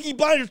who's in Peaky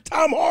Blinders?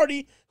 Tom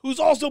Hardy, who's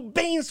also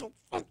Bane. So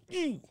fuck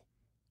you.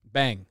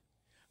 Bang.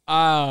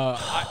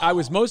 I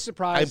was most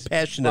surprised I'm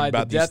passionate by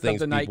about the these death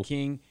things, of the people. Night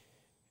King.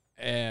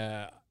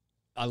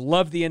 I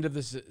love the end of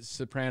the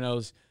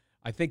Sopranos.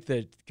 I think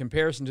the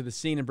comparison to the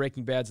scene in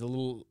Breaking Bad is a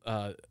little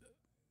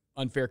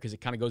unfair because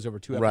it kind of goes over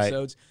 2 Right.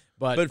 episodes.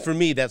 But But for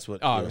me, that's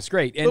what. oh, yeah. it was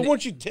great. But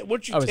weren't you tense I was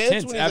when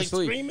tense, he's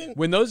absolutely. like screaming?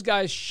 When those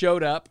guys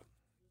showed up,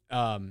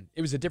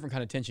 it was a different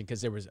kind of tension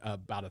because there was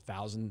about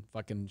 1,000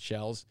 fucking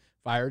shells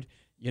fired.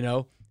 You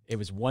know, it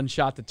was one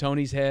shot to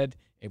Tony's head.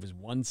 It was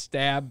one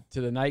stab to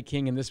the Night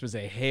King, and this was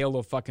a hail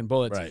of fucking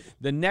bullets. Right.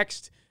 The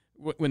next,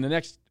 when the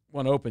next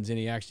one opens and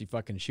he actually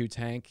fucking shoots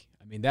Hank,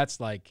 I mean,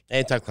 that's like,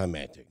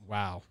 Anticlimactic.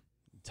 wow,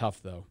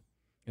 tough though.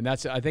 And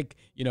that's, I think,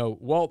 you know,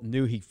 Walt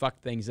knew he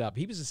fucked things up.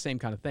 He was the same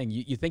kind of thing.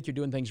 You think you're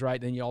doing things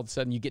right, then you all of a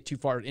sudden you get too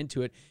far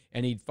into it,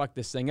 and he'd fuck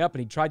this thing up, and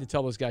he tried to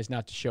tell those guys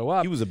not to show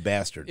up. He was a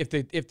bastard.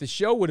 If the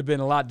show would have been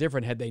a lot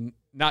different had they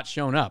not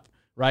shown up,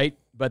 right?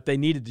 But they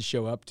needed to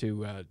show up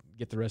to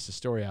get the rest of the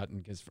story out,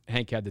 and because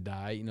Hank had to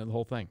die, you know, the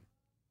whole thing.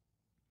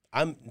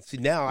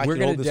 Now I We're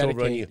can hold gonna this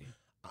over on you. dedicate-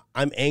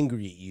 I'm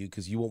angry at you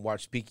because you won't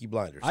watch Peaky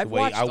Blinders. I've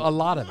watched a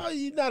lot of it.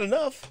 it. Not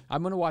enough.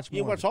 I'm going to watch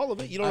You more. didn't watch all of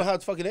it. You don't know how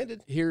it's fucking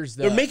ended. Here's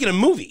the. They're making a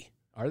movie.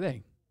 Are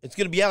they? It's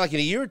going to be out like in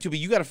a year or two, but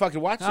you got to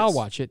fucking watch this. I'll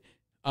watch it.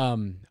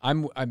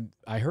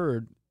 I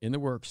heard in the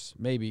works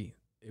maybe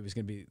it was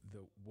going to be the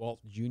Walt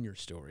Jr.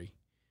 story.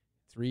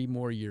 3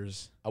 more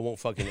years. I won't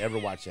fucking ever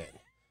watch that.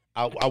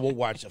 I won't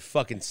watch a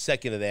fucking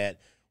second of that.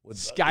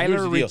 Here's the Skyler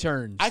deal.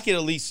 returns.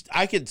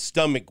 I could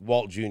stomach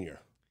Walt Jr.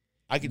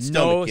 I could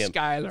stomach him.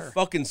 Skyler.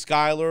 Fucking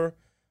Skyler.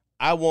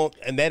 I won't.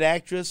 And that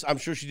actress, I'm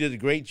sure she did a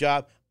great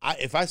job.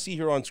 If I see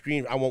her on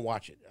screen, I won't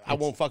watch it. I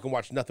won't fucking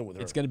watch nothing with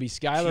her. It's going to be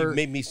Skyler. She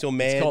made me so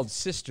mad. It's called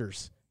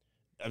Sisters.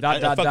 I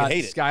fucking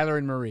hate it. Skyler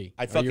and Marie.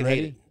 I Are fucking you hate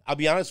ready? it. I'll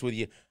be honest with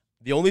you.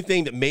 The only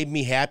thing that made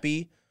me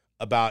happy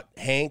about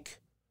Hank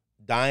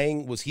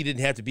dying was he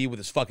didn't have to be with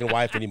his fucking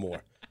wife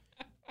anymore.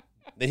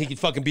 Then he could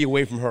fucking be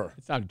away from her.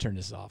 It's time to turn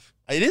this off.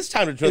 It is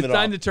time to turn it off. It's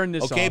time to turn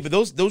this Okay, off. but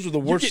those are the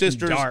worst getting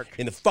sisters dark.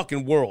 in the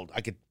fucking world.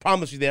 I could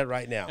promise you that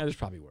right now. There's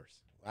probably worse.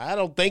 I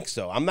don't think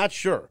so. I'm not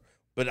sure.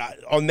 But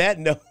on that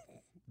note,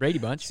 Brady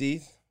Bunch.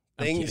 see,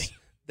 I'm things.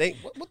 kidding.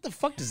 What the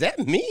fuck does that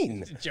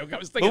mean? It's a joke. I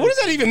was But thinking. what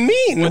does that even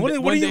mean? One What day-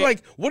 are one you day-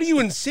 like? What are you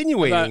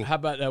insinuating? How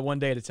about One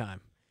Day at a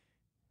Time?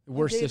 The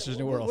worst Day- sisters in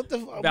the world. what the-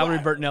 Valerie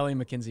why? Bertinelli and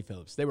Mackenzie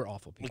Phillips. They were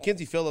awful people.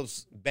 Mackenzie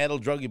Phillips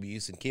battled drug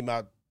abuse and came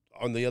out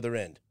on the other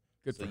end.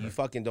 Good So for you her.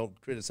 fucking don't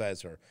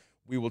criticize her.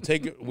 We will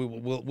take it. We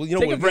will. You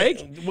know, Take a we're break?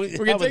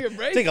 We're gonna take a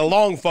break? Take a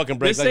long fucking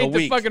break, This like a ain't the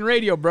week. fucking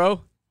radio,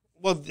 bro.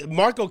 Well,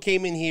 Marco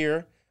came in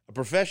here, a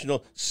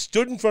professional,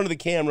 stood in front of the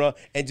camera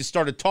and just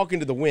started talking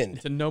to the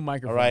wind. To no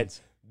microphones. All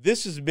right.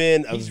 This has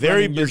been a He's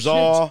very running your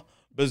bizarre.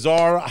 This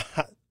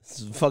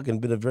has fucking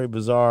been a very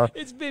bizarre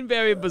It's been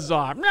very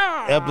bizarre.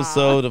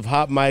 episode of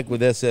Hot Mic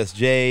with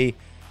SSJ.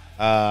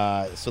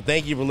 So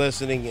thank you for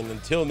listening, and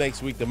until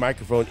next week, the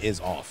microphone is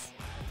off.